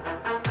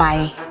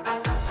 Bye.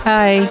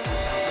 Bye.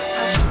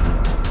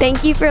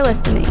 Thank you for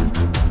listening.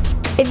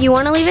 If you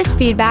want to leave us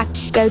feedback,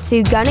 go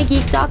to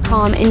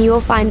gonnageek.com and you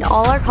will find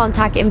all our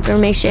contact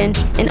information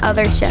and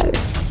other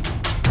shows.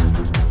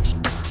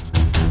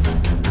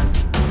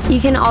 You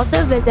can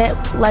also visit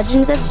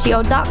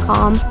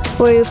legendsofshield.com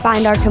where you'll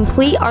find our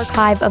complete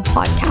archive of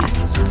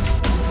podcasts.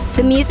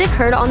 The music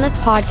heard on this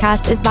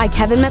podcast is by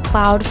Kevin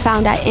MacLeod,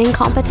 found at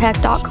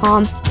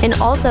incompetech.com, and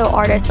also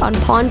artists on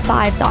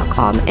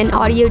pond5.com and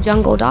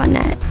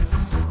audiojungle.net.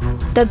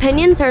 The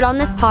opinions heard on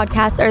this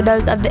podcast are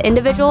those of the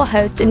individual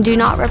hosts and do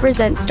not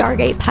represent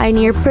Stargate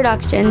Pioneer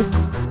Productions,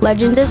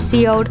 Legends of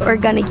S.H.I.E.L.D., or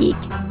Gonna Geek.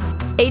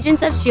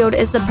 Agents of S.H.I.E.L.D.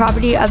 is the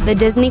property of the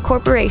Disney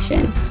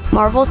Corporation,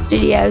 Marvel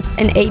Studios,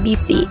 and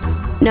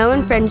ABC. No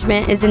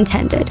infringement is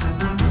intended.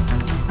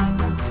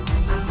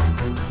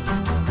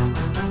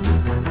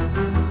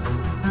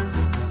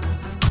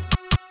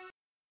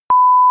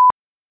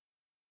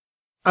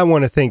 I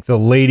want to thank the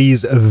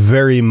ladies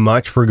very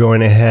much for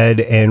going ahead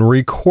and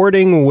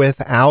recording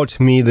without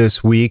me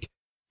this week.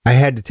 I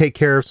had to take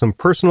care of some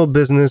personal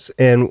business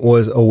and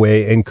was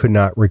away and could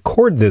not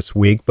record this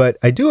week, but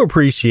I do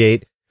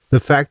appreciate the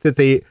fact that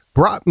they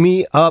brought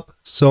me up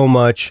so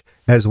much,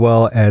 as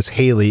well as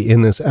Haley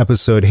in this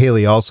episode.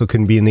 Haley also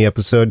couldn't be in the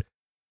episode.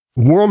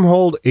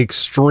 Wormhole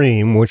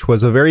Extreme, which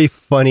was a very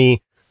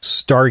funny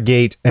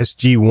Stargate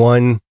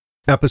SG-1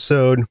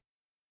 episode.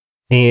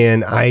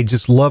 And I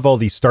just love all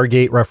these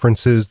Stargate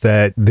references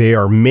that they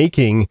are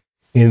making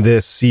in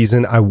this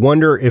season. I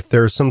wonder if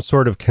there's some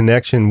sort of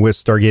connection with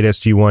Stargate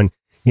SG-1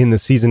 in the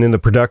season in the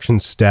production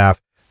staff.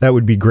 That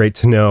would be great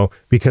to know,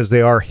 because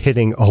they are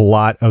hitting a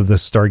lot of the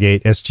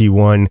Stargate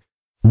SG-1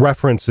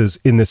 references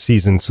in the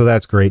season. So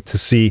that's great to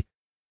see.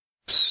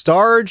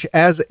 Starge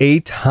as a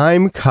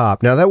time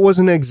cop. Now, that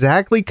wasn't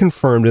exactly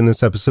confirmed in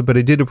this episode, but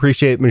I did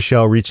appreciate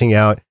Michelle reaching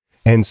out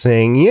and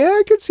saying, yeah,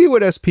 I could see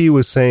what SP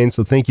was saying.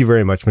 So thank you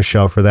very much,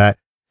 Michelle, for that.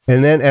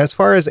 And then as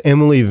far as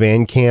Emily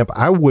Van Camp,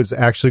 I was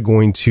actually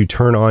going to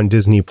turn on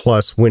Disney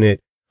Plus when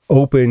it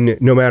opened,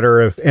 no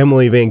matter if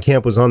Emily Van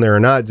Camp was on there or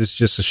not. This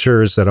just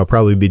assures that I'll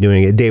probably be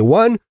doing it day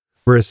one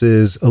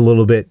versus a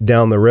little bit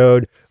down the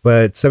road.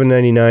 But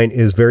 $7.99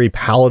 is very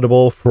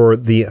palatable for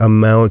the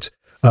amount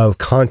of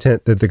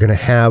content that they're going to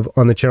have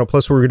on the channel.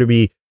 Plus, we're going to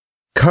be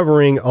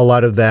covering a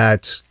lot of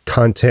that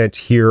content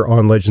here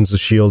on Legends of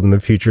S.H.I.E.L.D. in the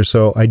future.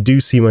 So I do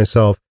see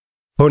myself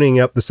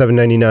ponying up the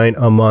 $7.99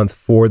 a month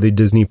for the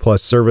Disney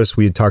Plus service.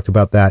 We had talked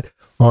about that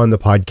on the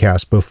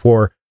podcast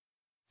before.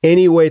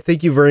 Anyway,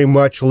 thank you very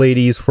much,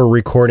 ladies, for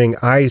recording.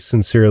 I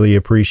sincerely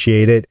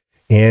appreciate it.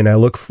 And I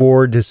look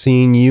forward to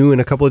seeing you in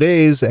a couple of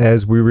days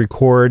as we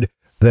record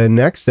the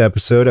next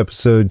episode,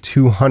 episode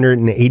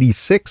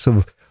 286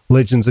 of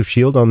Legends of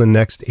S.H.I.E.L.D. on the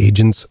next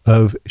Agents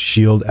of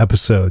S.H.I.E.L.D.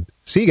 episode.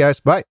 See you guys.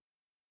 Bye.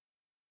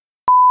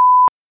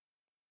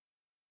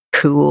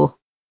 Cool.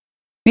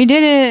 We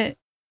did it.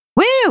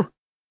 Woo!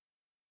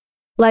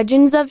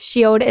 Legends of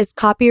S.H.I.E.L.D. is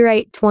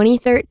copyright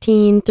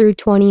 2013 through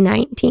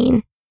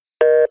 2019.